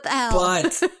 What the hell?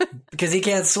 But because he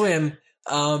can't swim,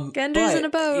 Gendry's in a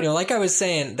boat. Like I was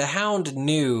saying, the Hound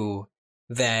knew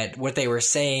that what they were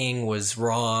saying was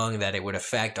wrong, that it would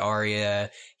affect Arya.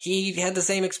 He had the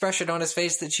same expression on his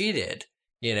face that she did,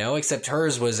 except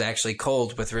hers was actually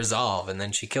cold with resolve, and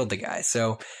then she killed the guy.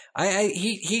 So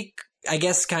I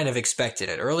guess kind of expected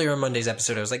it. Earlier in Monday's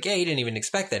episode, I was like, yeah, he didn't even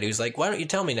expect that. He was like, why don't you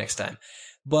tell me next time?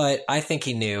 But I think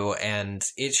he knew, and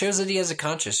it shows that he has a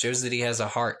conscience, shows that he has a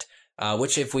heart,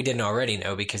 which if we didn't already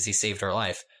know, because he saved her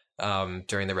life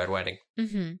during the Red Wedding.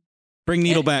 Mm-hmm. Bring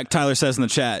Needle back, Tyler says in the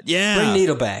chat. Yeah. Bring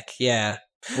Needle back, yeah.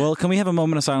 Well, can we have a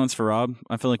moment of silence for Rob?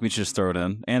 I feel like we should just throw it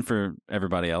in. And for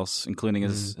everybody else, including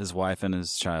his wife and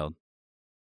his child.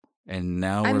 And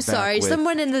now I'm we're sorry. back with...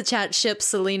 Someone in the chat ships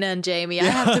Selena and Jamie. I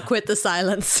have to quit the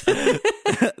silence.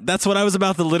 That's what I was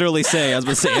about to literally say. I was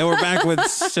about to say, and we're back with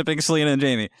shipping Selena and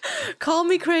Jamie. Call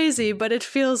me crazy, but it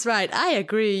feels right. I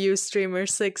agree, you streamer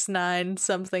 69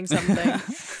 something.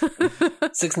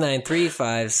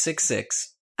 693566.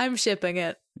 I'm shipping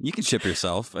it. You can ship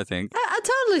yourself, I think. I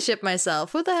totally ship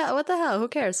myself. What the hell? Who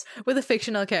cares? With a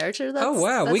fictional character? Oh,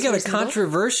 wow. We got a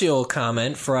controversial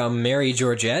comment from Mary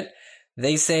Georgette.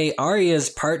 They say Arya's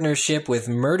partnership with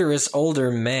murderous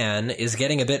older man is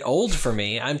getting a bit old for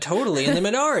me. I'm totally in the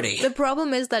minority. The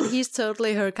problem is that he's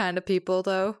totally her kind of people,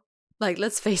 though. Like,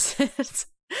 let's face it.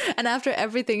 And after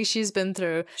everything she's been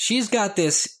through, she's got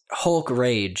this Hulk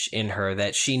rage in her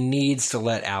that she needs to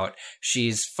let out.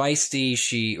 She's feisty,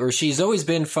 she's always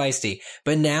been feisty,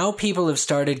 but now people have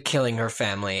started killing her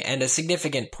family and a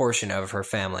significant portion of her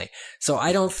family. So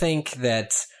I don't think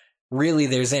that really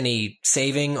there's any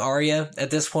saving Arya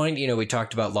at this point. We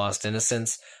talked about lost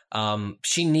innocence.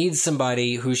 She needs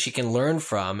somebody who she can learn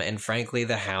from, and frankly,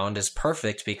 the Hound is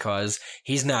perfect because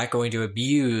he's not going to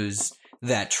abuse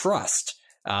that trust.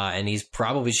 And she's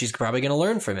probably going to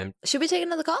learn from him. Should we take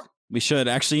another call? We should.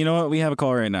 Actually, you know what? We have a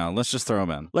call right now. Let's just throw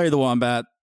him in. Larry the Wombat,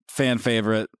 fan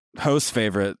favorite, host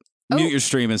favorite. Mute your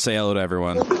stream and say hello to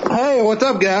everyone. Hey, what's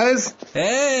up, guys?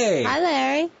 Hey. Hi,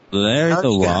 Larry. Larry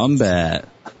the Wombat.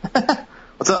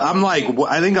 What's up?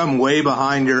 I think I'm way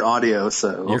behind your audio,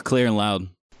 so. You're clear and loud.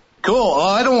 Cool.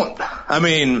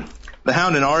 The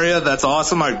Hound and Arya, that's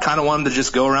awesome. I kind of wanted to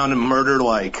just go around and murder,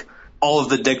 all of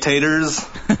the dictators.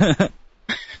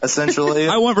 essentially.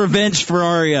 I want revenge for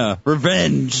Arya.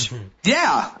 Revenge.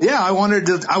 Yeah, I wanted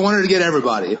to get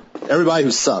everybody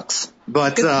who sucks.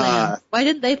 But Good plan. Why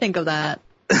didn't they think of that?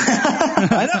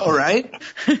 I know, right?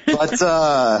 But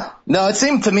no, it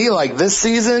seemed to me like this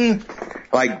season,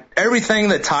 like everything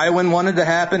that Tywin wanted to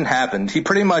happen happened. He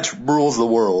pretty much rules the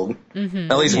world,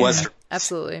 at least Westeros.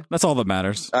 Absolutely. That's all that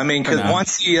matters. I mean, because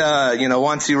once he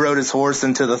rode his horse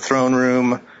into the throne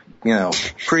room,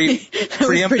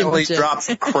 preemptively dropped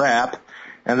some crap,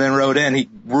 and then rode in, he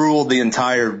ruled the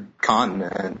entire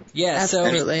continent. Yeah,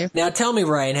 Absolutely. So now tell me,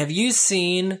 Ryan, have you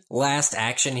seen Last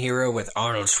Action Hero with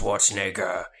Arnold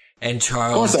Schwarzenegger and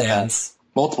Charles Dance?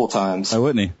 Multiple times. Why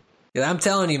wouldn't he? Yeah, I'm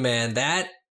telling you, man, that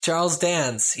Charles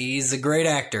Dance, he's a great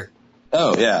actor.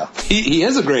 Oh, yeah. He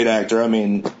is a great actor. I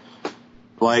mean,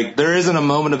 like, there isn't a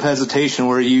moment of hesitation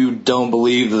where you don't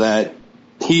believe that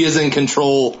he is in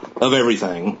control of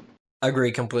everything.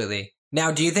 Agree completely.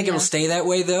 Now, do you think it will stay that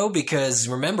way, though? Because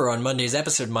remember, on Monday's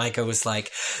episode, Micah was like,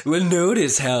 well,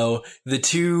 notice how the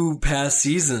 2 past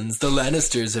seasons, the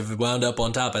Lannisters have wound up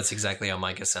on top. That's exactly how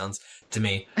Micah sounds to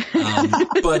me.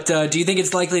 But do you think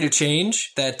it's likely to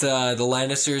change? That the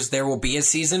Lannisters, there will be a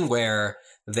season where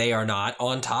they are not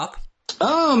on top?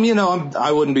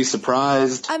 I wouldn't be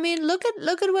surprised. I mean, look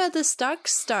at where the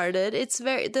Starks started. It's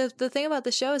the thing about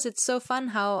the show is it's so fun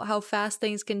how fast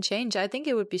things can change. I think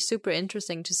it would be super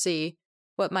interesting to see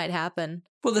what might happen.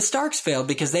 Well, the Starks failed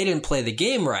because they didn't play the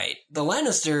game right. The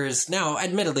Lannisters, now,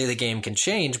 admittedly, the game can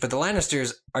change, but the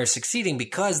Lannisters are succeeding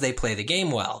because they play the game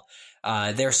well.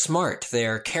 They're smart,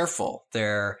 they're careful,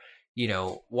 they're,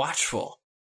 watchful,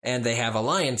 and they have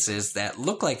alliances that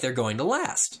look like they're going to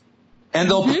last.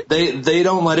 And they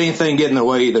don't let anything get in their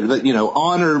way either.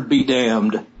 Honor be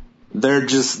damned. They're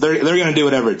going to do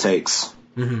whatever it takes.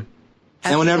 Mm-hmm.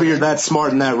 And whenever you're that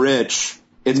smart and that rich,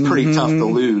 it's pretty tough to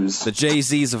lose. The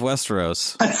Jay-Z's of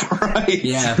Westeros. That's right.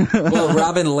 Yeah. Well,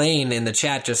 Robin Lane in the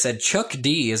chat just said Chuck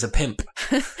D is a pimp.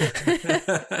 Yeah,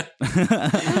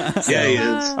 he is.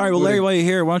 All right, well, Larry, while you're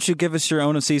here, why don't you give us your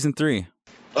own of season 3?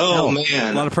 Oh,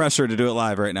 man. A lot of pressure to do it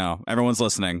live right now. Everyone's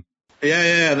listening.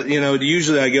 Yeah.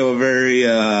 Usually I go very,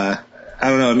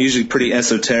 I'm usually pretty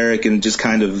esoteric and just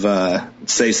kind of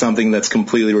say something that's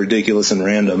completely ridiculous and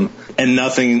random. And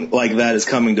nothing like that is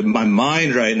coming to my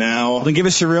mind right now. Well, then give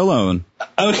us your real own.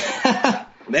 Okay.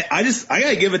 I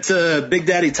gotta give it to Big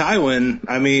Daddy Tywin.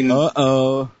 I mean,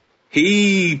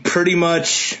 he pretty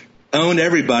much owned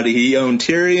everybody. He owned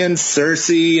Tyrion,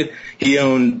 Cersei, he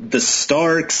owned the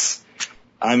Starks.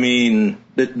 I mean,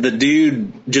 the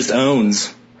dude just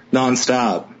owns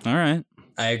nonstop. All right.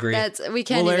 I agree. We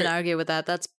can't even argue with that.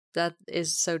 That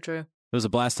is so true. It was a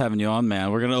blast having you on,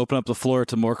 man. We're going to open up the floor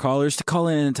to more callers to call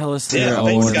in and tell us their own.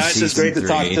 Thanks, guys. It's great to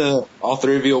talk to all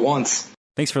 3 of you at once.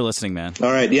 Thanks for listening, man.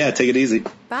 All right. Yeah, take it easy.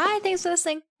 Bye. Thanks for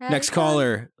listening. Next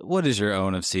caller, what is your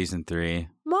own of season 3?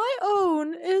 My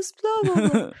own is blah, blah,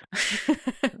 blah.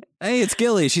 Hey, it's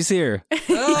Gilly. She's here.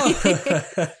 Gilly.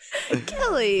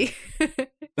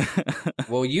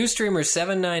 Well,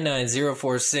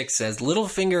 Ustreamer799046 says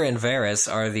Littlefinger and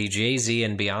Varys are the Jay-Z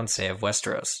and Beyonce of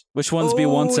Westeros. Which one's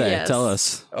Beyonce? Yes. Tell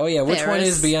us. Oh, yeah. Which Varys. one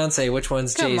is Beyonce? Which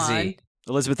one's Jay-Z?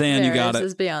 Elizabeth Ann, you got it. Varys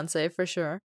is Beyonce for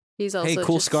sure. He's also hey,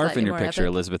 cool just scarf in your picture,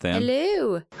 epic. Elizabeth Ann.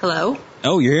 Hello. Hello.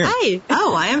 Oh, you're here. Hi.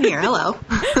 Oh, I am here. Hello.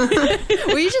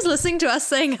 Were you just listening to us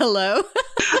saying hello?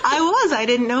 I was. I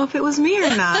didn't know if it was me or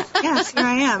not. Yes, here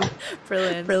I am.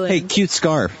 Brilliant. Hey, cute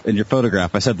scarf in your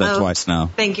photograph. I said that twice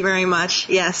now. Thank you very much.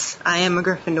 Yes, I am a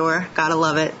Gryffindor. Gotta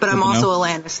love it. But I'm also a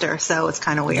Lannister, so it's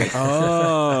kind of weird.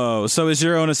 Oh, so is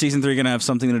your own of season 3 going to have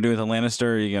something to do with a Lannister,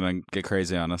 or are you going to get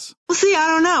crazy on us? Well, see, I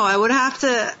don't know. I would have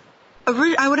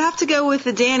to go with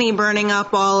the Dany burning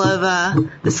up all of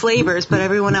the slavers, but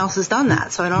everyone else has done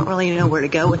that, so I don't really know where to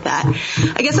go with that.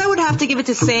 I guess I would have to give it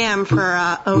to Sam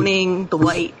for owning the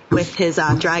White with his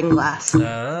dragon glass.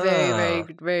 Very,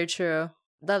 very, very true.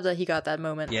 Love that he got that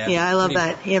moment. Yeah, I love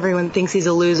that. Everyone thinks he's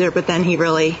a loser, but then he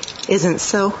really isn't,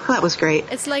 so that was great.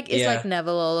 It's like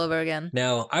Neville all over again.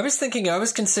 Now, I was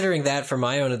considering that for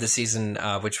my own of the season,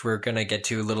 which we're going to get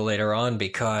to a little later on,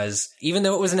 because even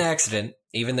though it was an accident,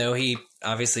 even though he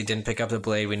obviously didn't pick up the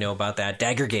blade, we know about that.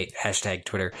 Daggergate,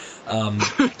 #Twitter.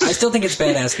 I still think it's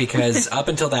badass because up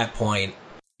until that point,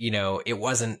 it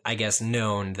wasn't, I guess,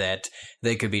 known that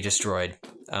they could be destroyed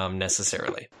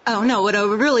necessarily. Oh, no. What I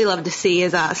would really love to see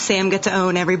is Sam get to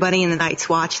own everybody in the Night's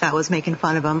Watch that was making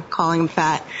fun of him, calling him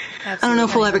fat. Absolutely. I don't know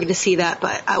if we'll ever get to see that,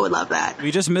 but I would love that.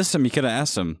 We just missed him. You could have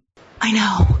asked him. I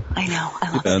know. I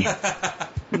love it.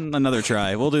 Another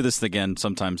try. We'll do this again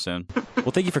sometime soon.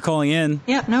 Well, thank you for calling in.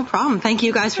 Yeah, no problem. Thank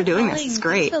you guys for doing this. It's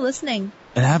great. Thanks for listening.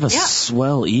 And have a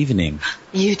swell evening.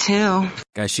 You too.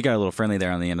 Guys, she got a little friendly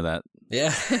there on the end of that.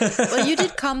 Yeah. Well, you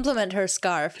did compliment her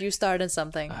scarf. You started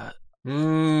something.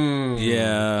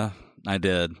 Yeah, I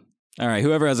did. All right,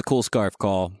 whoever has a cool scarf,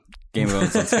 call Game of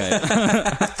Owns on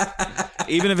Skype.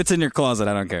 Even if it's in your closet,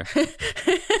 I don't care.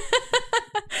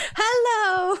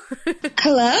 Hello.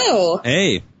 Hello.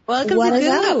 Hey. Welcome What to is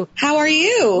Goo. up? How are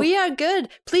you? We are good.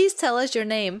 Please tell us your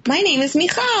name. My name is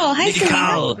Michal. Hi,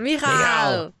 Selena.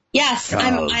 Michal. Yes,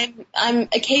 I'm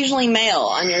occasionally male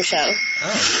on your show.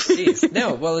 Oh, jeez.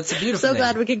 No, well, it's a beautiful So name.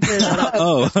 glad we could clear that up.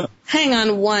 Oh. Hang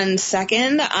on 1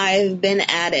 second. I've been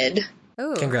added.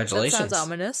 Oh, Congratulations. That sounds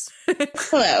ominous.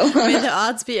 Hello. May the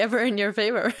odds be ever in your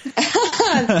favor.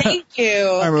 Thank you.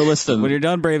 All right, we're listening. When you're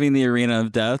done braving the arena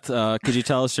of death, could you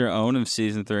tell us your own of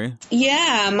season 3?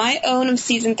 Yeah, my own of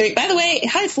season 3. By the way,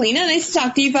 hi Selena. Nice to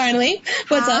talk to you finally.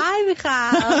 What's up? Hi,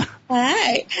 Michal.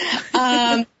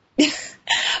 Hi.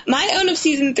 My own of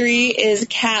season 3 is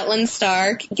Catelyn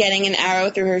Stark getting an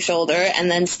arrow through her shoulder and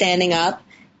then standing up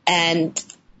and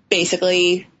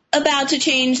basically about to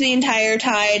change the entire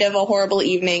tide of a horrible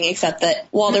evening, except that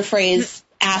Walder Frey's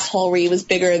assholery was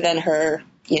bigger than her,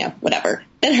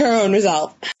 than her own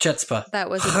resolve. Chutzpah. That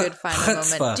was a good final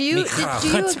moment. Do you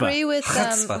agree with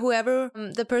whoever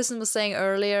the person was saying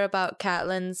earlier about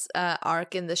Catelyn's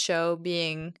arc in the show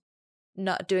being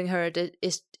not doing her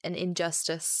is an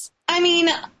injustice? I mean,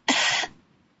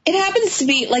 it happens to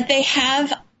be like they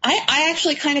have. I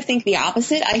actually kind of think the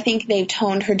opposite. I think they've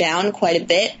toned her down quite a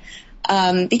bit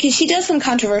because she does some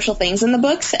controversial things in the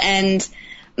books, and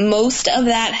most of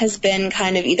that has been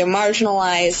kind of either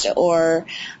marginalized or,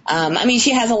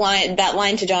 she has that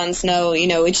line to Jon Snow,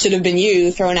 it should have been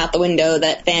you, thrown out the window,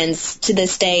 that fans to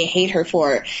this day hate her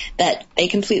for, that they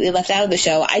completely left out of the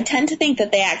show. I tend to think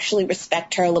that they actually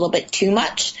respect her a little bit too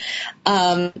much,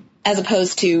 as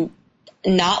opposed to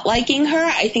not liking her.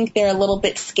 I think they're a little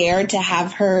bit scared to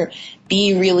have her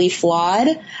be really flawed,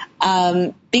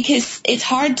 because it's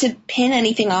hard to pin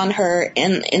anything on her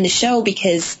in the show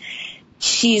because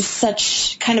she's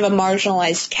such kind of a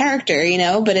marginalized character,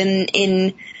 but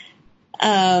in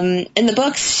the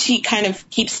books, she kind of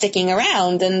keeps sticking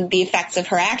around, and the effects of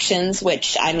her actions,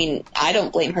 which, I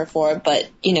don't blame her for, but,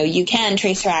 you can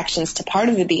trace her actions to part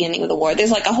of the beginning of the war.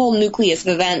 There's like a whole nucleus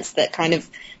of events that kind of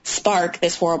spark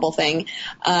this horrible thing.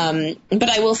 But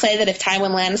I will say that if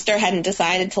Tywin Lannister hadn't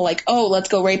decided to let's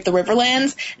go rape the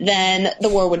Riverlands, then the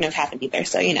war wouldn't have happened either.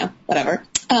 So, whatever.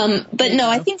 But no,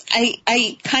 I think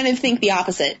I kind of think the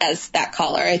opposite as that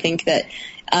caller. I think that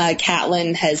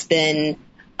Catelyn has been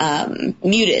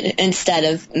muted instead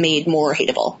of made more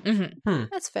hateable. Mm-hmm.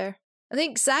 That's fair. I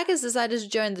think Zach has decided to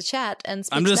join the chat and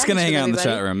speak I'm just going to hang out in the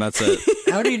everybody. chat room. That's it.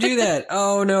 How do you do that?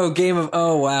 Oh no,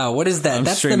 oh wow. What is that?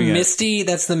 That's the Misty.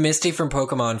 That's the Misty from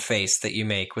Pokemon face that you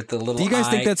make with the little Do you guys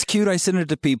think that's cute? I send it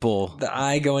to people. The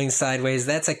eye going sideways.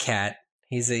 That's a cat.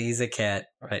 He's a cat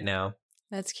right now.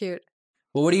 That's cute.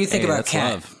 Well, what do you think about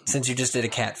Cat? Love. Since you just did a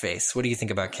cat face, what do you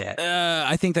think about Cat?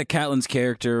 I think that Catelyn's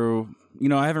character,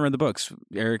 I haven't read the books.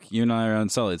 Eric, you and I are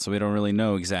unsullied, so we don't really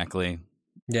know exactly.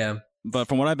 Yeah. But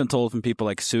from what I've been told from people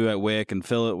like Sue at Wick and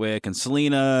Phil at Wick and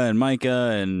Selena and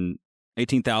Micah and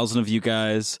 18,000 of you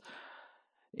guys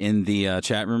in the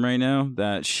chat room right now,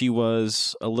 that she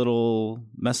was a little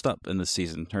messed up in this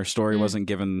season. Her story wasn't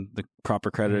given the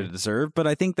proper credit it deserved, but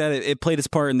I think that it played its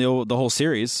part in the whole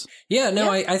series. Yeah,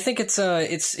 no, I think it's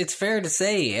fair to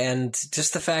say, and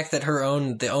just the fact that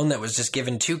the own that was just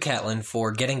given to Catelyn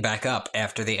for getting back up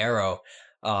after the arrow,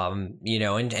 and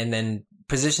then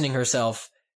positioning herself,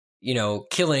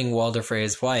 killing Walder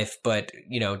Frey's wife, but,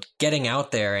 getting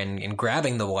out there and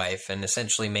grabbing the wife and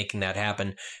essentially making that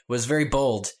happen was very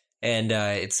bold. And,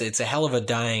 it's a hell of a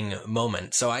dying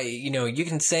moment. So you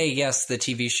can say, yes, the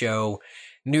TV show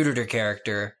neutered her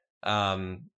character.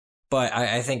 But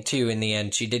I think too, in the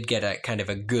end, she did get a kind of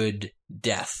a good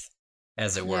death,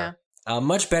 as it were. Yeah.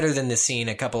 Much better than the scene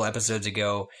a couple episodes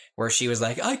ago where she was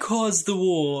like, I caused the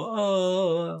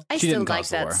war. I She still didn't like cause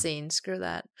the that war. scene. Screw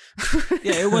that.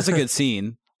 Yeah, it was a good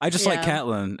scene. I just like Yeah.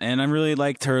 Catelyn, and I really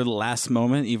liked her last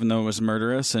moment, even though it was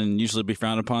murderous and usually be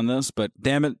frowned upon this, but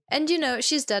damn it. And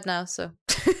she's dead now, so.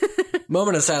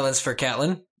 Moment of silence for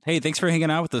Catelyn. Hey, thanks for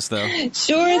hanging out with us, though.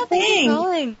 Sure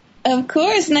thing. Of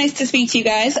course. Nice to speak to you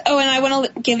guys. Oh, and I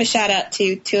want to give a shout out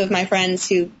to two of my friends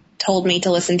who told me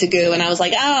to listen to Goo, and I was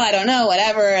like, I don't know,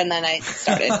 whatever, and then I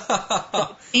started.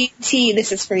 BT,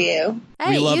 this is for you.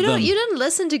 Hey, you didn't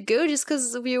listen to Goo just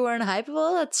because you were in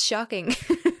Hypable? That's shocking.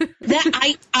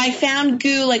 That I found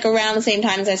Goo around the same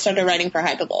time as I started writing for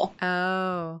Hypable.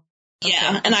 Oh.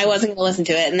 Yeah, and I wasn't going to listen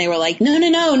to it, and they were like, no,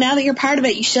 now that you're part of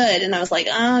it, you should. And I was like,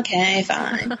 okay,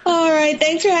 fine. All right,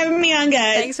 thanks for having me on,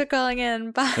 guys. Thanks for calling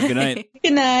in. Bye. Have a good night.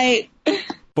 Good night.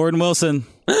 Borden Wilson.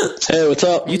 Hey, what's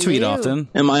up? You tweet often.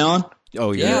 Am I on?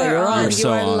 Oh, yeah. You're on. You're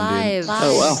so You are on, live. dude.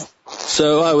 Oh, wow.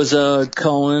 So I was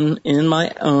calling in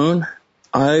my own.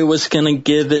 I was gonna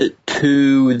give it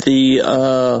to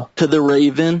the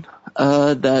Raven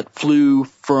that flew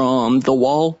from the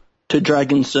wall to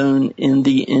Dragonstone in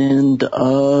the end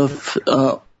of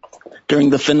during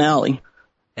the finale.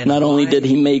 And not only did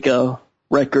he make a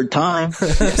record time,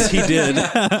 yes, he did.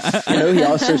 He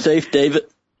also saved the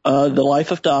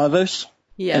life of Davos,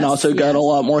 and also got a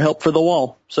lot more help for the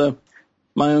wall. So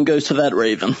my own goes to that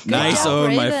Raven. Nice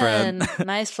own, my Raven. friend.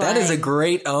 Nice flying. That is a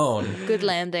great own. Good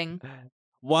landing.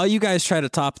 While you guys try to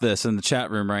top this in the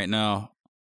chat room right now,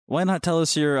 why not tell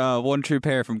us your one true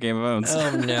pair from Game of Thrones?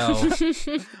 Oh, no.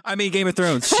 I mean, Game of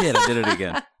Thrones. Shit, I did it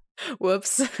again.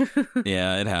 Whoops.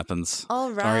 Yeah, it happens.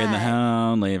 All right. Arya and the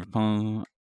Hound, Lady of Palm,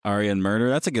 Arya and Murder.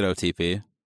 That's a good OTP.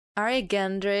 Arya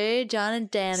Gendry, John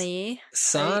and Danny.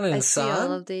 San and I see all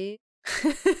San? of these.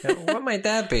 What might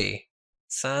that be?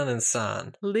 San and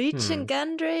San. Leech and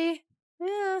Gendry?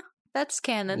 Yeah, that's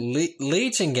canon.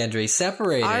 Leech and Gendry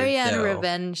separated, Arya and though,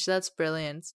 Revenge, that's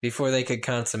brilliant. before they could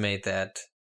consummate that.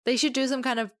 They should do some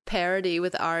kind of parody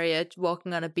with Arya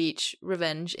walking on a beach,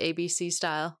 Revenge, ABC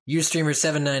style. Ustreamer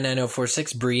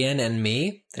 799046, Brienne and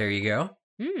me. There you go.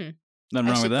 Nothing I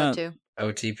wrong ship with that. too.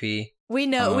 OTP. We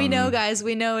know, guys.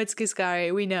 We know it's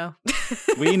Giscari. We know.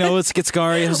 We know it's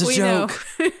Gitskari. It was a We joke.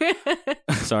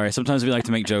 Sorry, sometimes we like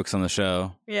to make jokes on the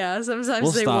show. Yeah, sometimes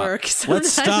We'll they stop. work.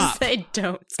 Let's Sometimes stop. they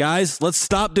don't. Guys, let's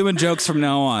stop doing jokes from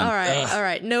now on. All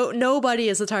right. No, nobody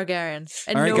is a Targaryen.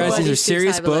 And All right, guys, these nobody are speaks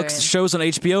serious High books, Valyrian. shows on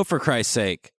HBO, for Christ's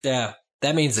sake. Yeah,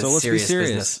 that means it's So let's serious be serious.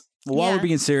 business. Well, while Yeah. we're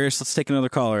being serious, let's take another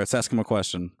caller. Let's ask him a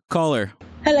question. Caller,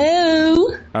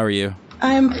 Hello. how are you?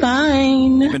 I'm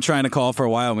fine. Been trying to call for a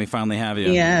while, and we finally have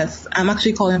you. Yes, I'm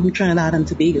actually calling from Trinidad and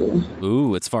Tobago.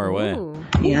 Ooh, it's far away. Ooh.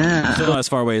 Yeah. Still not as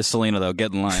far away as Selena, though.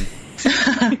 Get in line.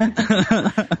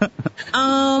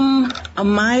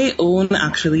 My own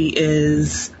actually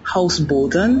is House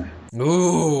Bolton.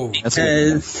 Ooh. That's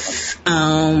good. Because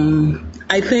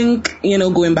I think,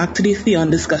 going back to the Theon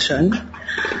discussion,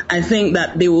 I think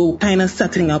that they were kind of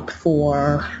setting up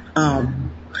for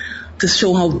to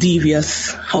show how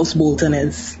devious House Bolton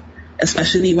is,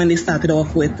 especially when they started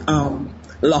off with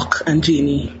Locke and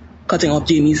Jaime cutting off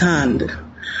Jaime's hand.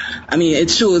 I mean, it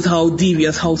shows how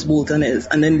devious House Bolton is.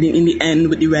 And then in the end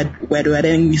with the red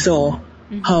wedding, we saw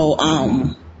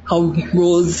how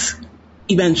Rose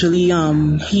eventually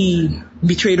he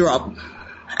betrayed Robb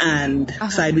and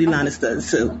sided with the Lannisters.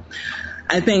 So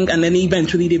I think, and then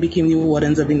eventually they became the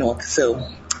Wardens of the North. So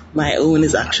my own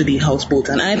is actually House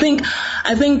Bolton. And I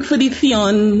think for the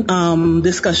Theon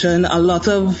discussion, a lot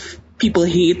of people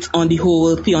hate on the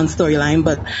whole Theon storyline,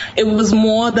 but it was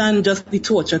more than just the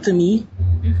torture to me.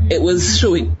 It was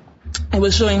showing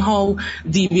how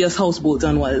devious House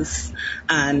Bolton was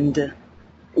and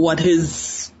what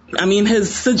his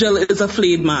sigil is a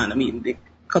flayed man. I mean, they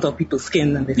cut off people's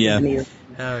skin and they flayed nails.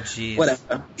 Oh, jeez.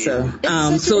 Whatever.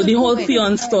 So the whole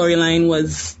Theon storyline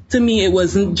was, to me, it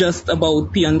wasn't just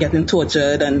about Theon getting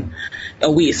tortured and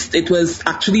a waste. It was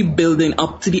actually building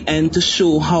up to the end to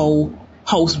show how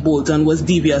House Bolton was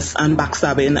devious and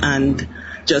backstabbing and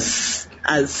just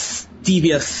as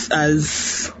devious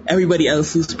as everybody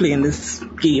else who's playing this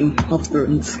Game of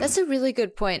Thrones. That's a really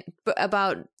good point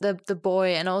about the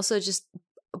boy, and also just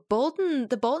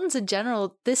the Boltons in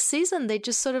general. This season, they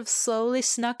just sort of slowly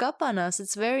snuck up on us.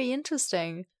 It's very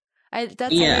interesting.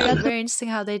 That's very interesting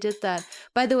how they did that.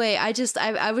 By the way, I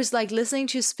was like listening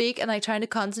to you speak and like trying to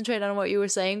concentrate on what you were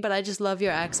saying, but I just love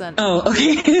your accent. Oh,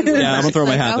 okay. Yeah, I'm gonna throw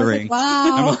my hat in the ring.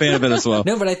 Wow. I'm a fan of it as well.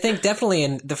 No, but I think definitely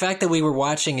in the fact that we were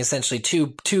watching essentially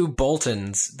two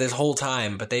Boltons this whole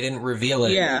time, but they didn't reveal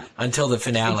it until the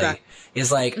finale is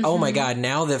like, oh my God,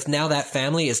 now that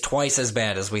family is twice as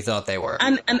bad as we thought they were.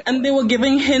 And they were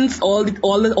giving hints all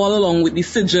along with the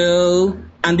sigil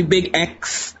and the big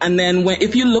X. And then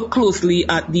if you look closely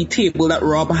at the table that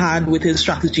Robb had with his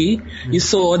strategy, you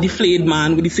saw the flayed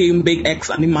man with the same big X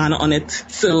and the man on it.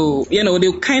 So, they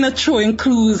were kind of throwing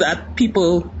clues at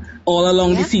people all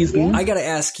along the season. I gotta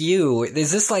ask you,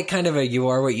 is this like kind of a you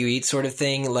are what you eat sort of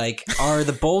thing? Like, are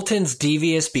the Boltons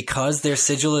devious because their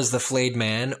sigil is the flayed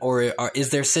man, or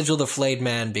is their sigil the flayed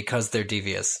man because they're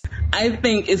devious? I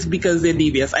think it's because they're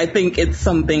devious. I think it's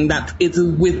something that is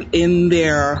within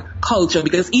their culture,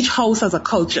 because each house has a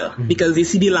culture. Because you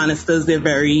see the Lannisters, they're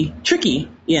very tricky,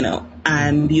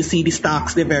 and you see the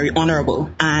Starks, they're very honorable,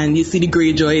 and you see the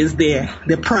Greyjoys,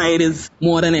 their pride is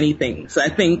more than anything. So I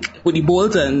think with the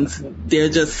Boltons, they're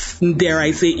just, dare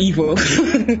I say, evil.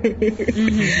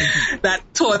 That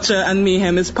torture and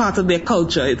mayhem is part of their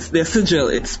culture. It's their sigil.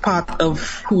 It's part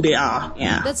of who they are.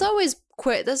 Yeah. That's always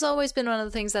been one of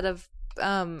the things that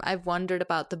I've wondered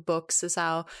about the books, is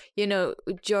how,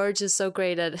 George is so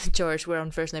great at George, we're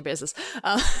on first name basis,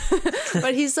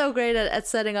 but he's so great at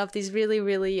setting up these really,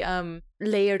 really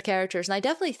layered characters. And I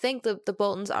definitely think the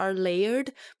Boltons are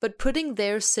layered, but putting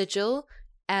their sigil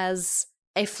as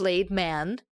a flayed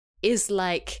man is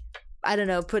like, I don't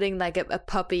know, putting like a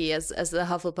puppy as the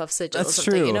Hufflepuff sigil. That's or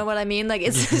something. true. You know what I mean? Like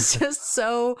it's just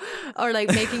so, or like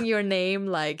making your name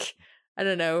like, I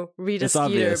don't know, Rita It's Skeeter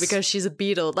obvious. because she's a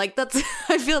beetle. Like that's,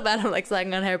 I feel bad I'm like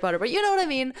slagging on Harry Potter, but you know what I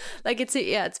mean? Like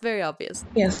it's very obvious.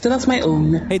 Yes, so that's my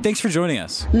own. Hey, thanks for joining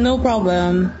us. No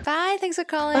problem. Bye, thanks for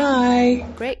calling. Bye.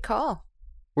 Great call.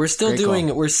 We're still Great doing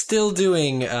call.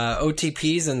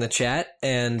 OTPs in the chat,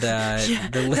 and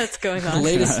That's going on.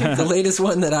 the latest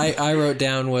one that I wrote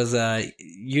down was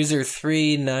user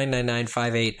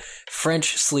 399958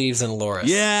 French sleeves and Loris.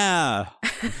 Yeah.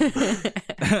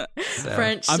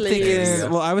 French I'm sleeves.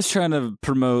 thinking, I was trying to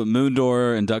promote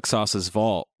Moondor and Duck Sauce's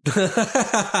Vault.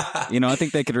 I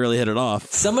think they could really hit it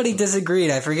off. Somebody disagreed.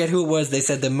 I forget who it was. They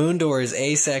said the Moondor is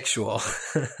asexual.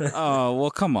 Oh, well,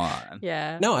 come on.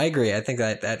 Yeah. No, I agree. I think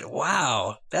that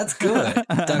wow, that's good.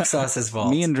 Duck Sauce's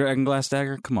Vault. Me and Dragonglass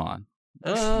Dagger, come on.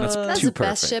 That's That's too the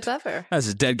best perfect. ship ever. That's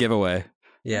a dead giveaway.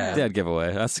 Yeah. Dead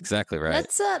giveaway. That's exactly right.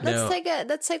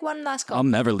 Let's take one last call. I'll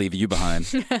never leave you behind.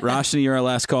 Roshni, you're our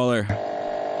last caller.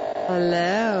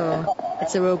 Hello.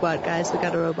 It's a robot, guys. We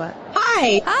got a robot.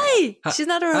 Hi. Hi. She's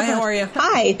not a robot. Hi, how are you?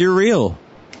 Hi. You're real.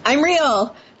 I'm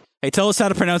real. Hey, tell us how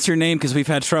to pronounce your name because we've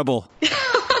had trouble.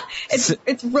 It's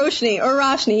Roshni or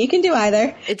Roshni. You can do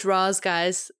either. It's Roz,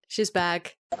 guys. She's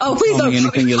back. Oh, please Call don't me tell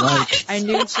anything me you that. like. I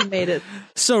knew she made it.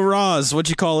 So, Roz, what'd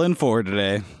you call in for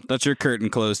today? Thought your curtain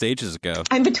closed ages ago.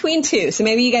 I'm between two, so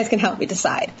maybe you guys can help me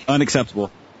decide. Unacceptable.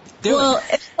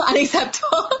 It's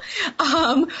unacceptable.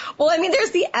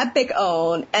 There's the epic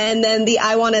own, and then the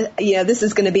I want to, this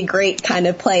is going to be great kind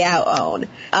of play out own.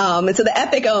 And so the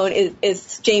epic own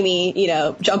is Jamie,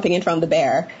 jumping in from the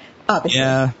bear. Obviously.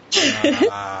 Yeah.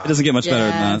 It doesn't get much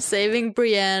better than that. Saving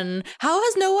Brienne. How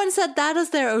has no one said that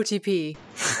as their OTP?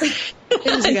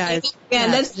 Guys. Yeah,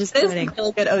 that's just a kidding.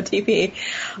 really good OTP.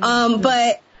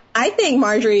 But I think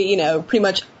Marjorie, pretty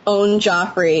much owned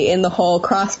Joffrey in the whole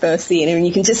crossbow scene. I mean,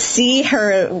 you can just see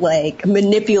her like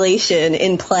manipulation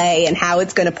in play and how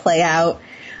it's going to play out.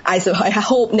 I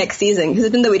hope next season, because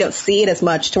even though we don't see it as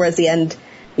much towards the end,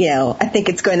 I think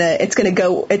it's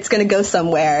gonna go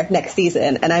somewhere next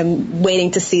season, and I'm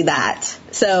waiting to see that.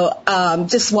 So,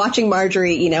 just watching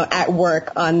Marjorie, at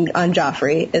work on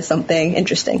Joffrey is something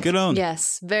interesting. Good own.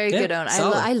 Yes, very good own.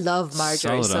 I love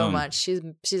Marjorie so much.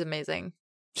 She's amazing.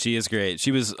 She is great.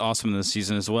 She was awesome in this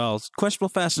season as well. Questionable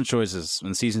fashion choices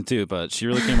in season 2, but she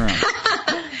really came around.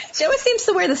 She always seems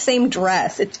to wear the same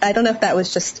dress. I don't know if that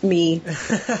was just me.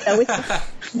 The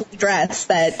dress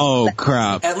that. Oh,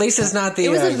 crap. At least it's not the, It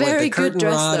was a very the good curtain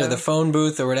dress, rod or though. the phone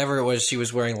booth or whatever it was she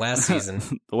was wearing last season.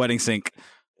 The wedding sink.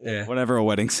 Yeah. Whatever a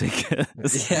wedding sink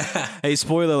is. Yeah. Hey,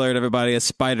 spoiler alert, everybody. A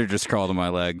spider just crawled on my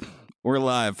leg. We're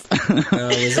live.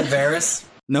 Was it Varys?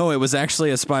 No, it was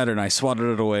actually a spider, and I swatted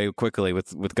it away quickly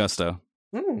with gusto.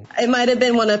 It might have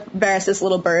been one of Varys'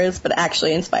 little birds, but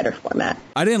actually in spider format.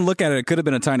 I didn't look at it. It could have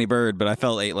been a tiny bird, but I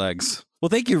felt 8 legs. Well,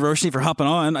 thank you, Roshni, for hopping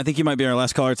on. I think you might be our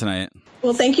last caller tonight.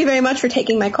 Well, thank you very much for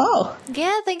taking my call.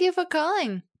 Yeah, thank you for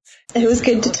calling. It was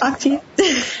good to talk to you.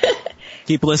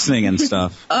 Keep listening and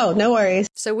stuff. Oh, no worries.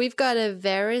 So we've got a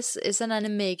Varys is an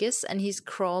animagus, and he's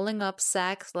crawling up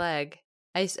Sack's leg.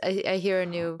 I hear a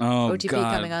new OTP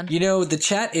coming on. The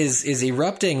chat is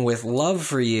erupting with love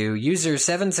for you. User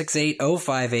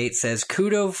 768058 says,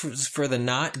 kudos for the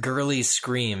not girly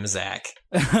scream, Zach.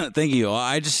 Thank you.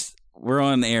 We're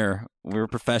on air. We're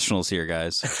professionals here,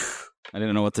 guys. I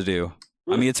didn't know what to do.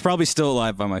 I mean, it's probably still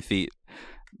alive by my feet,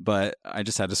 but I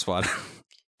just had to swat.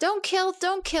 Don't kill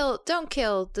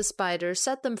the spiders.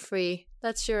 Set them free.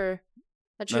 That's your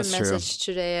message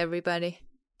today, everybody.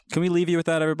 Can we leave you with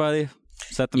that, everybody?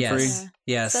 Set them free?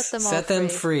 Yes. Set them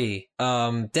free.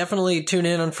 Definitely tune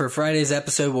in for Friday's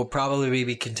episode. We'll probably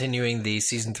be continuing the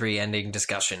season 3 ending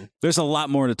discussion. There's a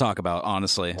lot more to talk about,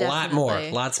 honestly.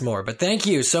 Definitely. Lots more. But thank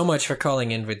you so much for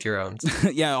calling in with your own.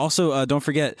 Yeah, also, don't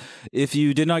forget, if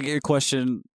you did not get your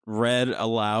question read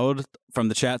aloud from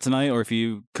the chat tonight, or if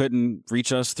you couldn't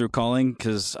reach us through calling,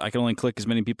 because I can only click as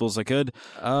many people as I could,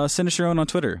 send us your own on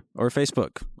Twitter or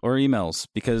Facebook or emails,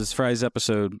 because Friday's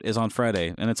episode is on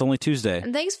Friday and it's only Tuesday.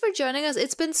 And thanks for joining us.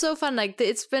 It's been so fun. Like,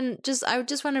 it's been just, I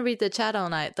just want to read the chat all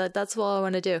night. That's all I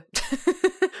want to do.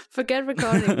 Forget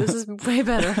recording. This is way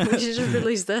better. We should just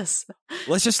release this.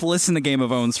 Let's just listen to Game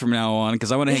of Owns from now on,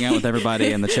 because I want to hang out with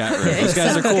everybody in the chat room. Those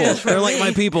guys are cool. They're like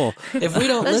my people. If we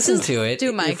don't listen to it,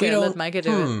 do Micah. Let Micah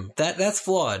do it. That's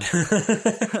flawed.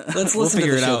 Let's listen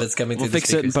to the show that's coming through. We'll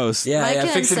fix it in post. Micah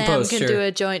fix and it in Sam post. can Sure. do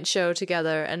a joint show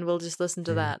together, and we'll just listen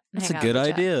to that. and That's hang a out good in the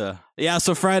chat. idea. Yeah,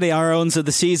 so Friday, our owns of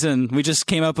the season. We just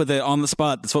came up with it on the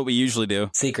spot. That's what we usually do.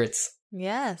 Secrets.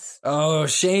 Yes. Oh,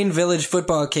 Shane Village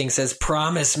Football King says,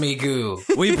 "Promise me, Goo."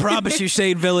 We promise you,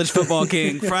 Shade Village Football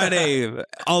King. Friday,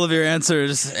 all of your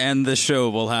answers, and the show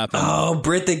will happen. Oh,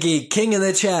 Brit the Geek, king in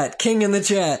the chat, king in the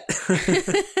chat.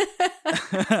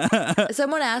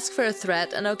 Someone asked for a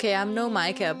threat, and okay, I'm no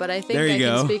Micah, but I think There you I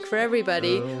go. can speak for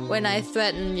everybody when I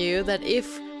threaten you that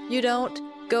if you don't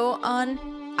go on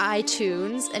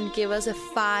iTunes and give us a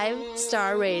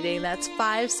 5-star rating, that's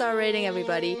 5-star rating,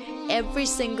 everybody, every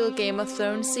single Game of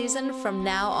Thrones season from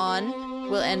now on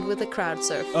will end with a crowd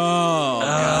surf. Oh,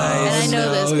 And I know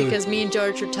no. this because me and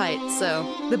George are tight, so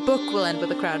the book will end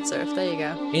with a crowd surf. There you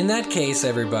go. In that case,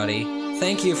 everybody,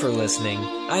 thank you for listening.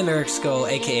 I'm Eric Skull,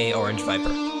 aka Orange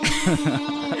Viper.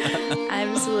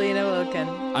 I'm Selena Wilkin.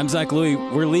 I'm Zach Louie.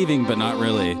 We're leaving, but not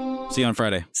really. See you on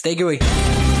Friday. Stay gooey.